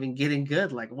the game and getting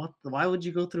good. Like what why would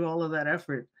you go through all of that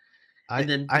effort and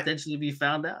then I potentially be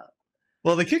found out?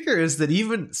 Well, the kicker is that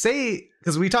even say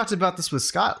because we talked about this with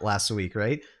Scott last week,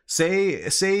 right?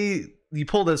 Say you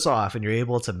pull this off and you're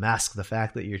able to mask the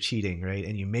fact that you're cheating, right?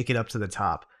 And you make it up to the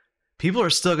top. People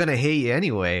are still going to hate you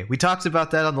anyway. We talked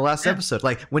about that on the last Yeah, episode.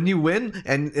 Like when you win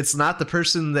and it's not the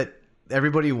person that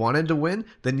everybody wanted to win,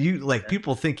 then you like yeah,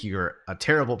 people think you're a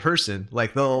terrible person.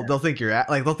 Like they'll yeah. think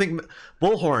like they'll think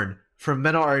Bullhorn from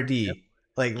Meta Yep. RD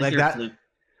Like like you're a that. fluke.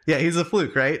 Yeah, he's a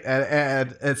fluke, right?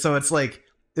 And so it's like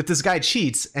if this guy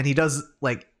cheats and he does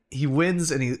like he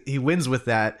wins and he wins with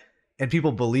that and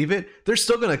people believe it, they're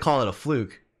still gonna call it a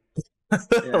fluke.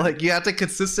 Yeah, Like you have to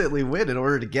consistently win in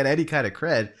order to get any kind of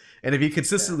cred. And if you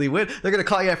yeah, consistently win, they're gonna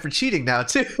call you out for cheating now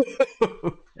too.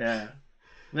 yeah.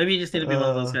 Maybe you just need to be one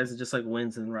of those uh, guys that just like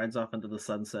wins and rides off into the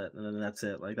sunset, and then that's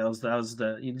it. Like that was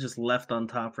the you just left on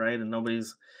top, right? And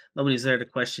nobody's there to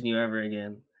question you ever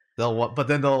again. but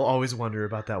then they'll always wonder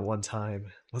about that one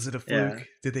time. Was it a Yeah, fluke?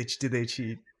 Did they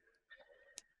cheat?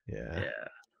 Yeah. yeah,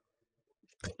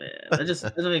 man.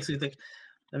 That makes me think.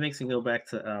 That makes me go back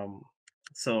to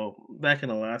So back in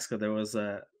Alaska, there was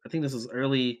I think this was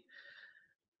early,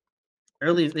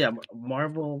 yeah,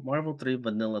 Marvel 3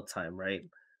 vanilla time, right?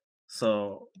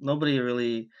 So nobody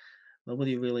really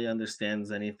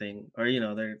understands anything, or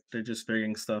they're just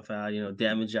figuring stuff out.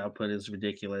 Damage output is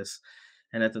ridiculous,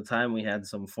 and at the time we had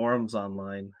some forums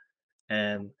online,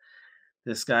 and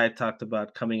this guy talked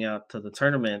about coming out to the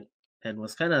tournament and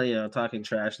was kind of talking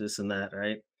trash, this and that,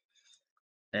 right?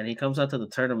 And he comes out to the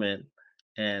tournament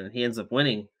and he ends up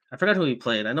winning. I forgot who he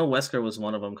played. I know Wesker was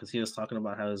one of them because he was talking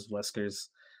about how his Wesker's.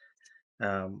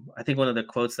 I think one of the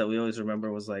quotes that we always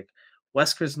remember was like,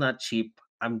 "Wesker's not cheap.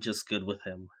 I'm just good with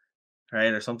him,"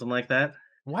 right, or something like that.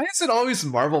 Why is it always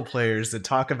Marvel players that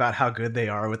talk about how good they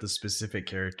are with a specific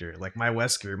character? Like my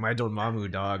Wesker, my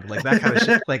Dormammu dog, like that kind of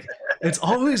shit. Like it's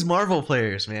always Marvel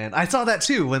players, man. I saw that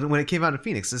too when it came out in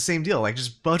Phoenix. The same deal. Like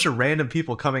just a bunch of random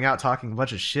people coming out talking a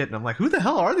bunch of shit, and I'm like, who the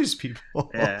hell are these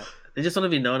people? Yeah, they just want to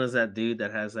be known as that dude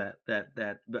that has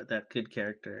that good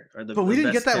character or the But we the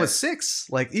didn't get best that with character. six.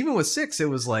 Like even with six, it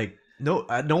was like no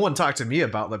one talked to me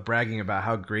about like bragging about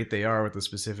how great they are with a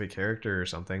specific character or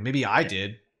something. Maybe I Yeah,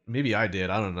 did. Maybe I did.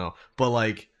 I don't know. But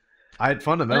like, I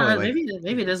fundamentally no, like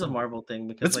maybe it is a Marvel thing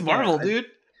because it's like yeah, Marvel, dude.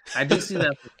 I do see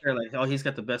that for sure. Like, oh, he's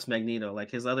got the best Magneto.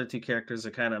 Like his other two characters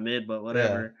are kind of mid, but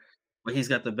Yeah. whatever. But he's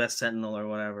got the best Sentinel or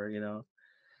whatever.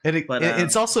 And But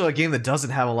it's also a game that doesn't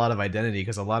have a lot of identity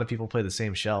because a lot of people play the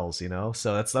same shells, you know.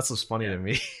 So that's what's funny yeah, to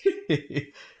me.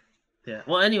 yeah.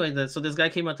 Well, anyway, so this guy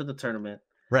came out to the tournament.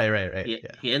 Right. He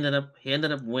Yeah. he ended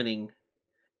up winning,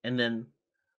 and then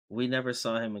we never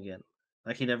saw him again.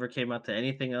 Like he never came out to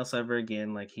anything else ever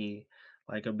again. Like he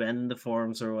like abandoned the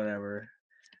forums or whatever,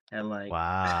 and like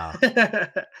Wow.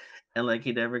 and like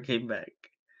he never came back.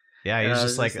 Yeah, And he's I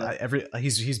just was like just like,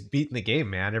 he's beating the game,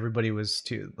 man. Everybody was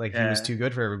too like he was yeah, too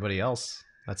good for everybody else.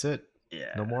 That's it.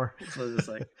 yeah. No more. So just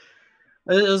like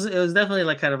it was definitely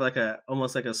like kind of like a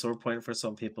almost like a sore point for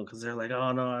some people because they're like,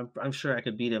 oh no, I'm sure I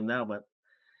could beat him now, but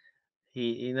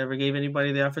he never gave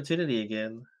anybody the opportunity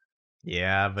again.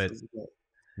 Yeah, So but it's like,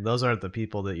 those aren't the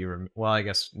people that well, I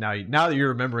guess now that you're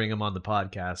remembering him on the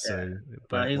podcast, yeah, so no,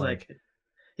 but like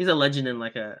he's a legend in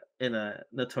like a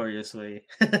notorious way.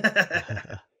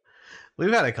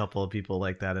 we've had a couple of people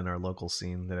like that in our local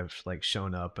scene that have like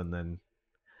shown up and then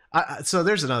so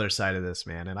there's another side of this,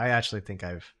 man, and I actually think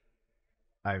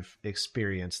I've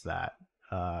experienced that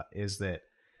is that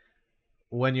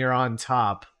when you're on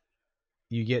top,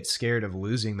 you get scared of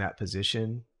losing that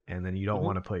position, and then you don't Hmm.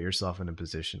 want to put yourself in a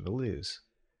position to lose.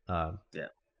 Um, Yeah.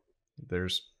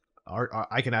 there's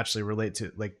I can actually relate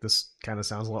to like this kind of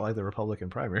sounds a lot like the Republican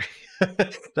primary.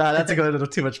 Not to go into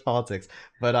too much politics,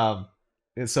 but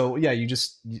and so yeah,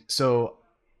 so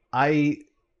I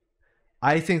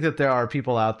I think that there are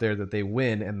people out there that they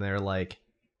win and they're like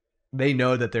they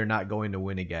know that they're not going to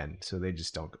win again, so they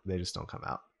just don't come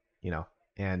out, you know,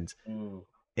 and Mm,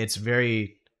 it's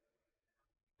very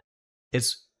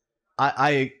it's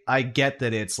I get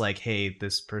that it's like, hey,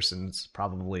 this person's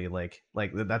probably like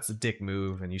that's a dick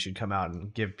move, and you should come out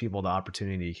and give people the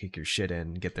opportunity to kick your shit in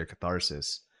and get their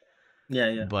catharsis. yeah,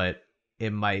 yeah, But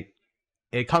it might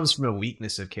it comes from a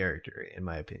weakness of character, in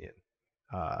my opinion,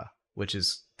 which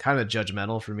is kind of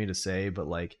judgmental for me to say, but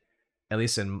like at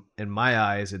least in my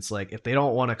eyes, it's like if they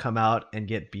don't want to come out and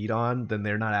get beat on, then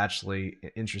they're not actually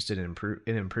interested in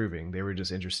improving. They were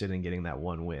just interested in getting that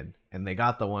one win, and they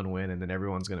got the one win, and then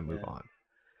everyone's going to move yeah, on.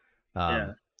 yeah.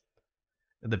 Um,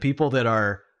 the people that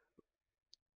are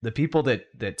the people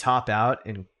that top out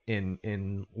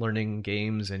in learning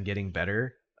games and getting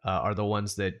better are the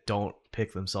ones that don't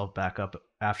pick themselves back up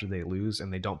after they lose,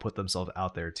 and they don't put themselves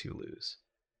out there to lose.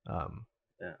 Um,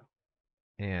 Yeah.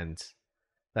 and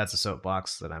that's a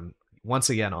soapbox that I'm once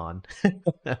again on.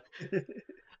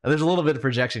 There's a little bit of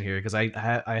projection here because I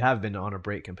have been on a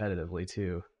break competitively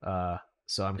too.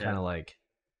 So I'm kind Yeah. of like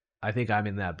I think I'm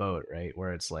in that boat, right?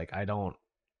 Where it's like I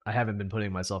haven't been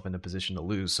putting myself in a position to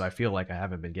lose, so I feel like I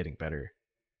haven't been getting better.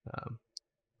 Um,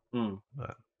 Mm.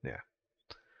 but yeah.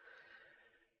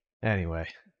 Anyway,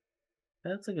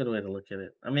 That's a good way to look at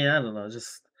it. I mean, I don't know,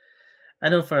 just I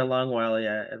know for a long while,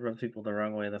 yeah, it rubbed people the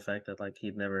wrong way, the fact that like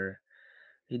he'd never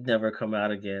come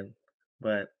out again.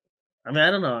 But I mean,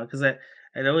 I don't know, because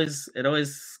it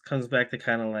always comes back to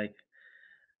kind of like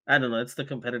I don't know, it's the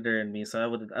competitor in me. So I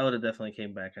would have definitely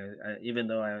came back. Even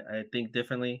though I think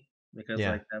differently because yeah.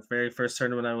 like that very first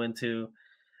tournament I went to,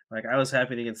 like I was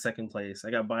happy to get second place.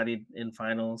 I got bodied in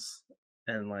finals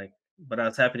and like but I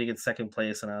was happy to get second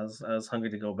place and I was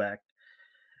hungry to go back.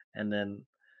 And then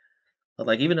but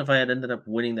like even if I had ended up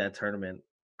winning that tournament,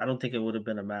 I don't think it would have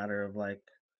been a matter of like,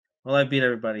 well, I beat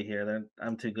everybody here.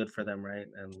 I'm too good for them, right?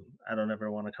 And I don't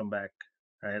ever want to come back,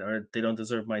 right? Or they don't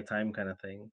deserve my time kind of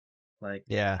thing. Like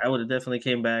Yeah. I would have definitely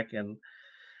came back and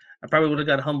I probably would have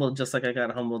got humbled just like I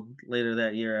got humbled later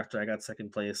that year after I got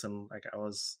second place and like I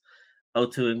was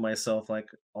O2ing myself like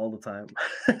all the time.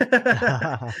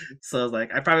 So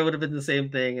like I probably would have been the same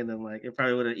thing and then like it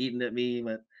probably would have eaten at me,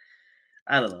 but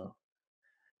I don't know.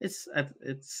 It's at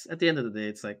the end of the day,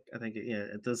 it's like I think yeah,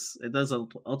 it does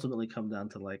ultimately come down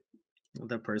to like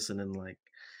the person and like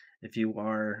if you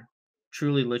are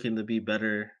truly looking to be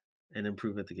better and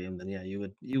improve at the game, then yeah,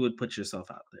 you would put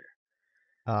yourself out there.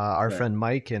 Our But friend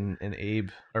Mike and Abe,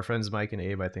 our friends Mike and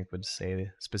Abe, I think would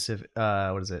say specific.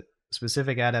 What is it?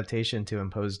 Specific adaptation to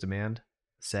impose demand.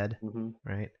 Said mhm,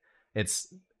 right.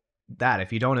 It's that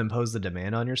if you don't impose the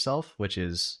demand on yourself, which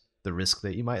is the risk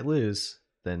that you might lose,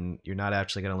 then you're not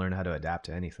actually going to learn how to adapt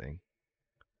to anything.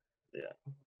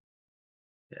 yeah,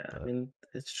 yeah. I But mean,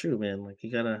 it's true, man. Like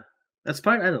you gotta. That's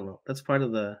part. I don't know. That's part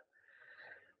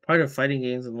of fighting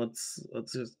games and what's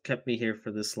just kept me here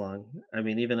for this long. I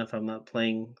mean, even if I'm not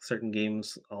playing certain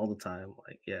games all the time,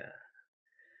 like yeah,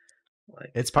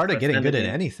 like it's if part of I getting find a good at game,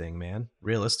 anything, man.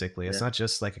 Realistically, it's yeah, not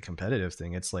just like a competitive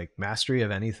thing. It's like mastery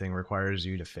of anything requires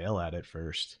you to fail at it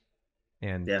first.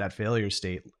 And yeah, that failure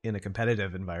state in a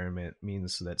competitive environment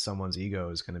means that someone's ego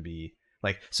is going to be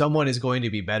like someone is going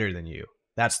to be better than you.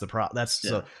 That's the that's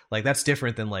so yeah, like that's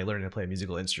different than like learning to play a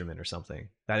musical instrument or something.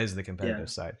 That is the yeah, competitive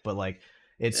side, but like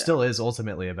it yeah, still is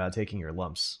ultimately about taking your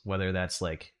lumps, whether that's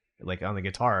like on the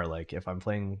guitar. Like if I'm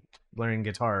playing learning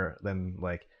guitar, then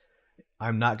like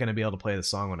I'm not going to be able to play the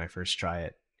song when I first try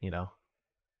it.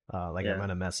 Like I'm yeah, going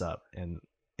to mess up, and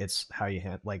it's how you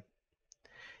like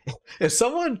if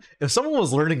someone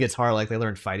was learning guitar like they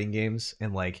learned fighting games,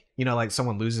 and like like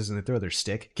someone loses and they throw their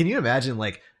stick, can you imagine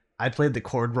like I played the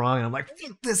chord wrong and I'm like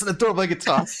fuck this and I throw my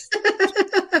guitar?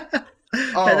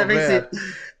 That Oh makes man. you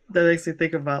that makes me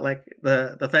think about like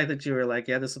the fact that you were like,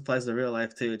 yeah, this applies to real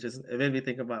life too. It made me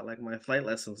think about like my flight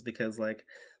lessons because like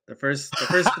the first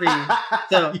three.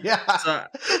 So Yeah. so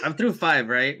I'm through five,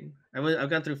 right? I've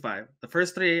gone through five. The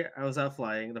first three I was out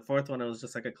flying. The fourth one it was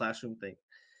just like a classroom thing.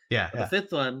 Yeah, But the yeah.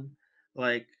 fifth one,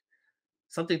 like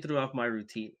something threw off my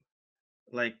routine.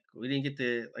 Like we didn't get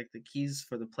the keys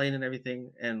for the plane and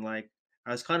everything, and like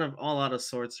I was kind of all out of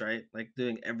sorts, right? Like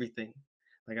doing everything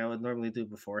like I would normally do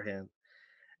beforehand.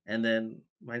 And then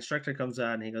my instructor comes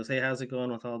out and he goes, "Hey, how's it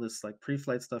going with all this like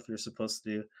pre-flight stuff you're supposed to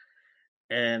do?"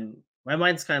 And my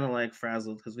mind's kind of like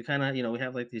frazzled because we kind of, we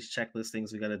have like these checklist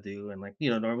things we got to do, and like,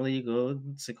 normally you go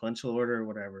in sequential order or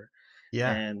whatever.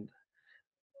 Yeah. And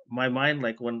my mind,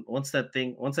 like once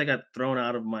I got thrown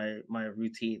out of my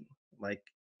routine, like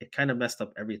it kind of messed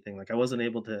up everything. Like I wasn't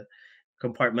able to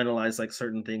compartmentalize like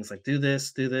certain things, like do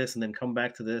this, and then come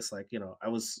back to this. Like, I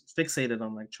was fixated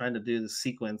on like trying to do the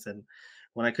sequence, and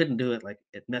when I couldn't do it, like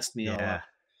it messed me all Yeah. up.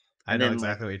 I And know then like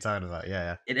exactly what you're talking about.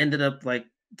 Yeah, it ended up like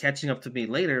catching up to me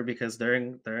later because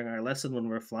during our lesson when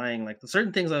we're flying, like the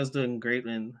certain things I was doing great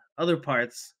in, other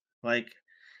parts, like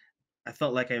I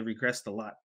felt like I regressed a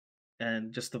lot.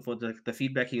 And just the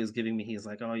feedback he was giving me, he's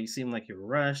like, "Oh, you seem like you're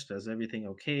rushed. Is everything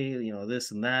okay?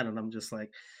 This and that." And I'm just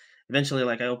like, eventually,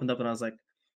 like I opened up and I was like,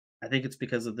 "I think it's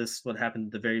because of this. What happened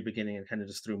at the very beginning? It kind of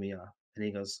just threw me off." And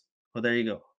he goes, "Well, there you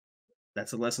go.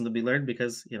 That's a lesson to be learned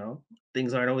because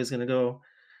things aren't always going to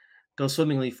go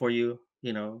swimmingly for you.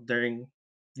 During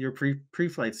your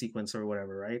pre-flight sequence or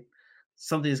whatever, right?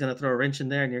 Something's going to throw a wrench in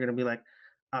there, and you're going to be like,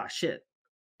 ah, shit."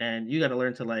 And you got to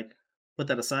learn to like put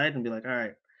that aside and be like, "All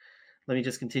right, let me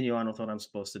just continue on with what I'm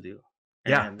supposed to do."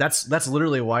 yeah. And That's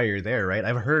literally why you're there, right?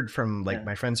 I've heard from like yeah,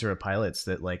 my friends who are pilots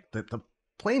that like the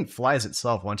plane flies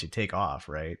itself once you take off,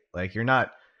 right? Like you're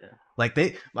not yeah, like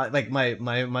like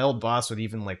my old boss would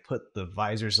even like put the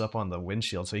visors up on the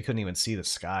windshield so he couldn't even see the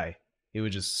sky. He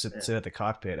would just sit, yeah, sit at the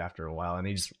cockpit after a while and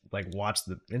he just like watch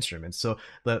the instruments. So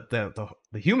the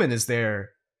human is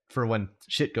there for when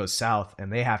shit goes south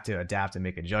and they have to adapt and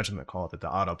make a judgment call that the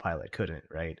autopilot couldn't,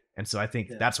 right? And so I think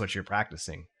yeah, that's what you're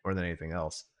practicing more than anything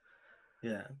else.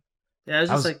 yeah, yeah. I was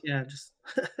I just was like, yeah, just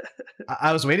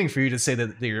I was waiting for you to say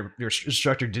that your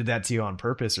instructor did that to you on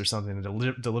purpose or something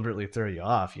to deliberately throw you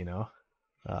off, you know?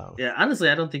 Um, yeah. Honestly,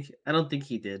 I don't think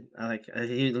he did.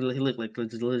 He looked like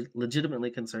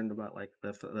legitimately concerned about like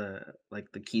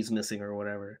the keys missing or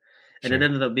whatever, and it sure.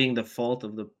 ended up being the fault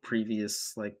of the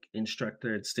previous like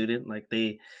instructor and student. Like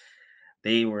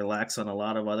they were lax on a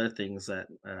lot of other things that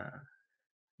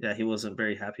yeah, he wasn't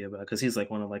very happy about because he's like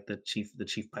one of like the chief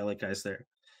pilot guys there.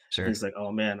 And Sure. he's like,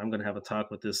 "Oh man, I'm gonna have a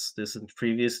talk with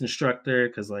previous instructor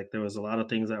because like there was a lot of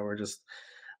things that were just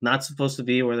not supposed to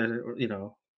be where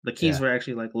the keys Yeah. were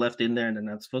actually like left in there and they're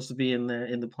not supposed to be in there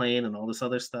in the plane and all this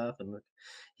other stuff." And like,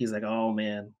 he's like, "Oh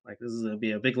man, like this is gonna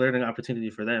be a big learning opportunity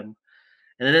for them."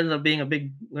 And it ended up being a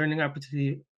big learning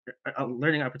opportunity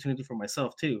for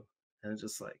myself too. And it's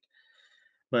just like,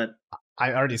 but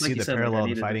I already it's see like you the said, like I parallel in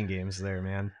needed to, fighting games there,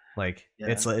 man. Like yeah,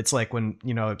 it's like when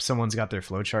if someone's got their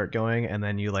flowchart going and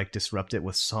then you like disrupt it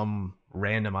with some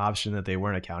random option that they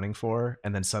weren't accounting for,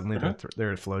 and then suddenly uh-huh,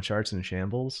 their flowcharts in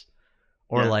shambles.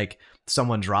 Or yeah, like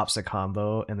someone drops a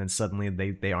combo and then suddenly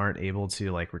they aren't able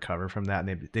to like recover from that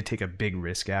and they take a big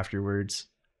risk afterwards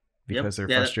yep, because they're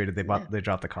yeah, frustrated yeah. they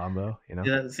dropped the combo, you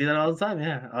know? See that all the time,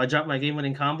 yeah. I dropped my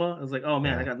game-winning combo. I was like, "Oh,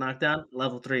 man, I Yeah. got knocked down,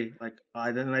 level 3." Like,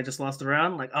 I just lost a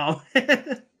round, like, "Oh."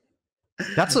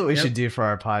 That's what we Yep, should do for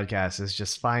our podcast is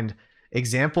just find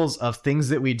examples of things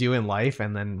that we do in life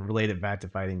and then relate it back to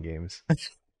fighting games.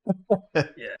 yeah.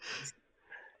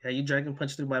 Yeah, you dragon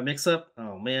punch through my mix-up?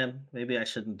 Oh, man, maybe I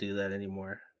shouldn't do that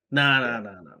anymore. Nah, Yeah. nah,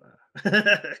 nah, nah, nah.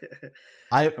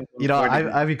 I I'm going forward I've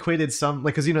today. I've equated some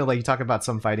like because like you talk about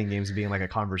some fighting games being like a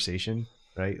conversation,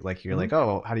 right? Like you're Mhm, like,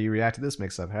 oh, how do you react to this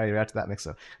mix up? How do you react to that mix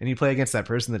up? And you play against that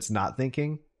person that's not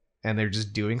thinking and they're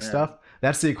just doing yeah. stuff.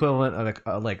 That's the equivalent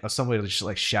of like of somebody just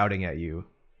like shouting at you,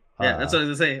 Yeah, that's uh, what I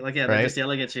was gonna say, like, yeah, they're right? just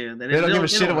yelling at you, and They don't give a they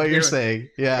shit don't about wanna what you're hear. saying.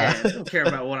 Yeah. Yeah, they don't care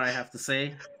about what I have to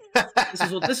say.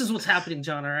 This is what's happening,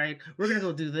 John, alright? We're gonna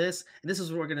go do this, and this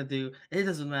is what we're gonna do, and it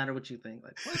doesn't matter what you think.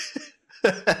 Like,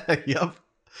 what? Yep.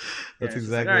 Yeah, That's it's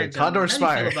just like, exactly "Alright, it. John, Condor like, how do you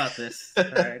feel Spire. about this?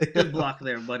 Alright, good block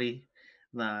there, buddy."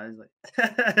 Nah, it's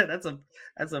like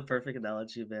that's a perfect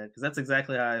analogy, man, because that's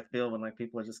exactly how I feel when, like,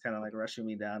 people are just kinda, like, rushing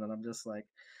me down, and I'm just like,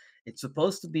 "It's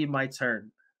supposed to be my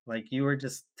turn." Like, you were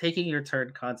just taking your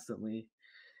turn constantly,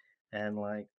 and,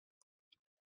 like,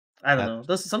 I don't That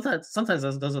know. Sometimes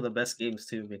those are the best games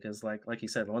too, because like you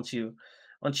said, once you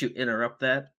interrupt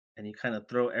that and you kind of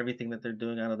throw everything that they're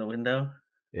doing out of the window,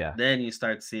 yeah. then you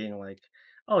start seeing like,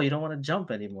 oh, you don't want to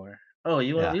jump anymore. Oh,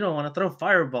 Yeah. you don't want to throw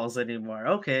fireballs anymore.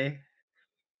 Okay,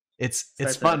 It's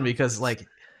start fun to because like,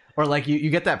 or like you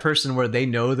get that person where they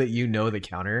know that you know the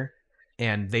counter,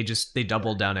 and they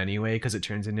double down anyway because it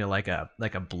turns into like a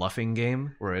bluffing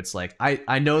game where it's like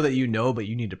I know that you know, but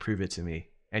you need to prove it to me,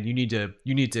 and you need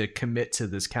to commit to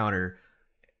this counter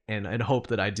and hope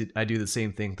that I do the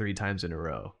same thing 3 times in a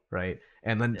row, right?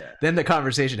 And yeah. then the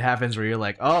conversation happens where you're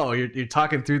like, oh, you're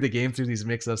talking through the game through these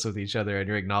mix ups with each other, and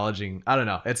you're acknowledging. I don't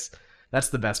know. That's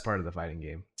the best part of the fighting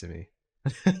game to me.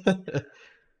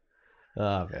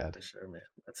 Oh Yeah, man. for sure, man.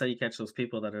 That's how you catch those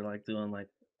people that are like doing like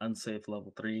unsafe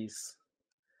level threes.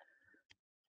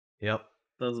 Yep.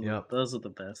 Yep. Those are the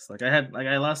best.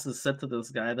 I lost a set to this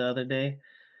guy the other day,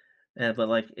 and but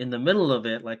like in the middle of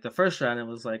it, like the first round, it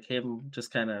was like him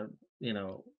just kind of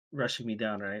rushing me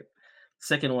down, right?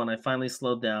 Second one, I finally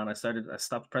slowed down. I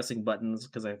stopped pressing buttons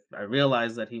because I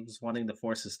realized that he was wanting to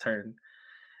force his turn,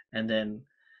 and then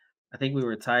I think we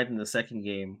were tied in the second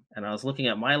game, and I was looking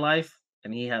at my life,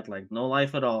 and he had like no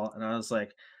life at all. And I was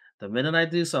like, the minute I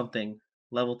do something,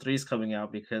 level three's coming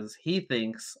out because he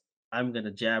thinks I'm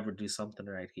gonna jab or do something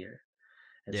right here.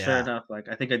 And sure Yeah. enough, like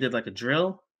I think I did like a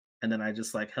drill, and then I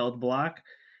just like held block,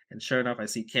 and sure enough, I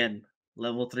see Ken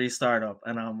level three startup,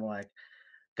 and I'm like,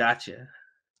 gotcha.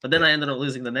 But then Yeah. I ended up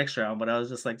losing the next round. But I was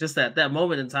just like, just that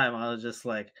moment in time, I was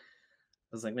like,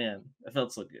 man, it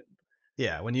felt so good.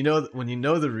 Yeah. When you know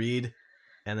the read,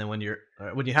 and then when you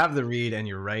have the read and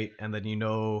you're right, and then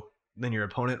your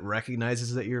opponent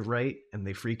recognizes that you're right, and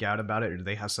they freak out about it, or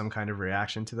they have some kind of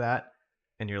reaction to that,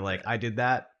 and you're like, Yeah, I did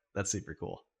that. That's super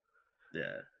cool.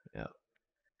 yeah. Yeah.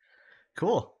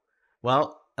 Cool.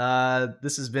 Well,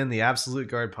 this has been the Absolute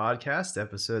Guard podcast,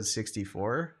 episode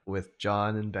 64, with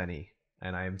John and Benny,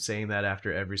 and I'm saying that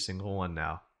after every single one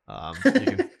now.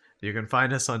 You can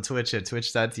find us on Twitch at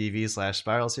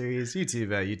twitch.tv/spiral series,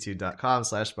 YouTube at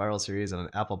youtube.com/spiral series, and on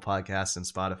Apple Podcasts and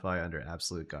Spotify under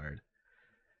Absolute Guard.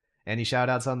 Any shout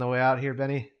outs on the way out here,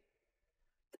 Benny?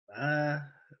 Uh,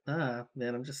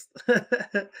 Man, I'm just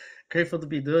grateful to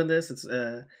be doing this. It's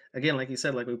again, like you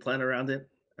said, like we plan around it.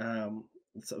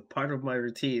 It's a part of my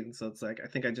routine, so it's like I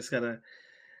think I just gotta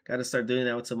start doing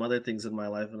that with some other things in my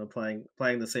life and applying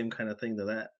the same kind of thing to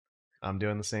that. I'm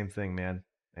doing the same thing, man.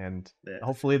 And Yeah,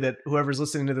 hopefully that whoever's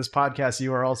listening to this podcast,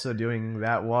 you are also doing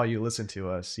that while you listen to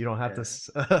us. You don't have yeah,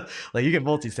 to like you can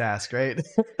multitask, right?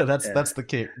 yeah. That's the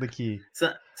key. The key.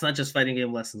 It's not just fighting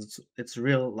game lessons. It's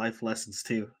real life lessons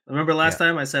too. Remember last Yeah.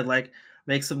 time I said like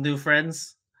make some new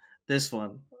friends. This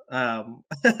one, Yeah.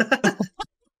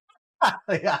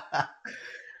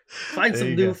 find There some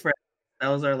you new go. friends. That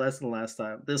was our lesson last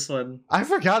time. This one, I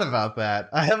forgot about that.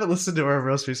 I haven't listened to our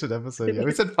most recent episode yet.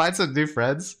 We said find some new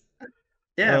friends.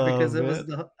 yeah, Oh because it was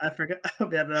man. I forgot.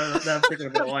 Yeah, now I'm thinking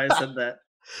about why I said that.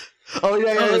 Oh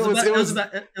yeah, Oh, yeah. It was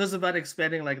it was about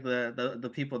expanding like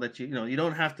the people that you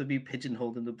don't have to be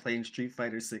pigeonholed into playing Street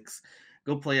Fighter 6.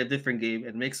 Go play a different game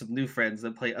and make some new friends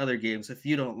that play other games if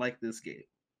you don't like this game.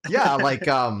 yeah, like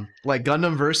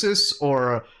Gundam Versus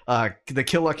or the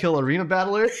Kill la Kill Arena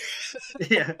Battler.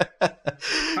 Yeah,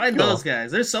 find those Cool.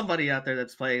 guys. There's somebody out there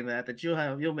that's playing that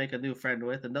you'll make a new friend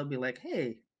with, and they'll be like,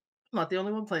 "Hey, I'm not the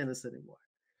only one playing this anymore."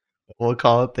 We'll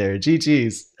call it there.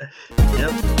 GG's.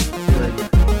 Yep. Good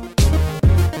idea.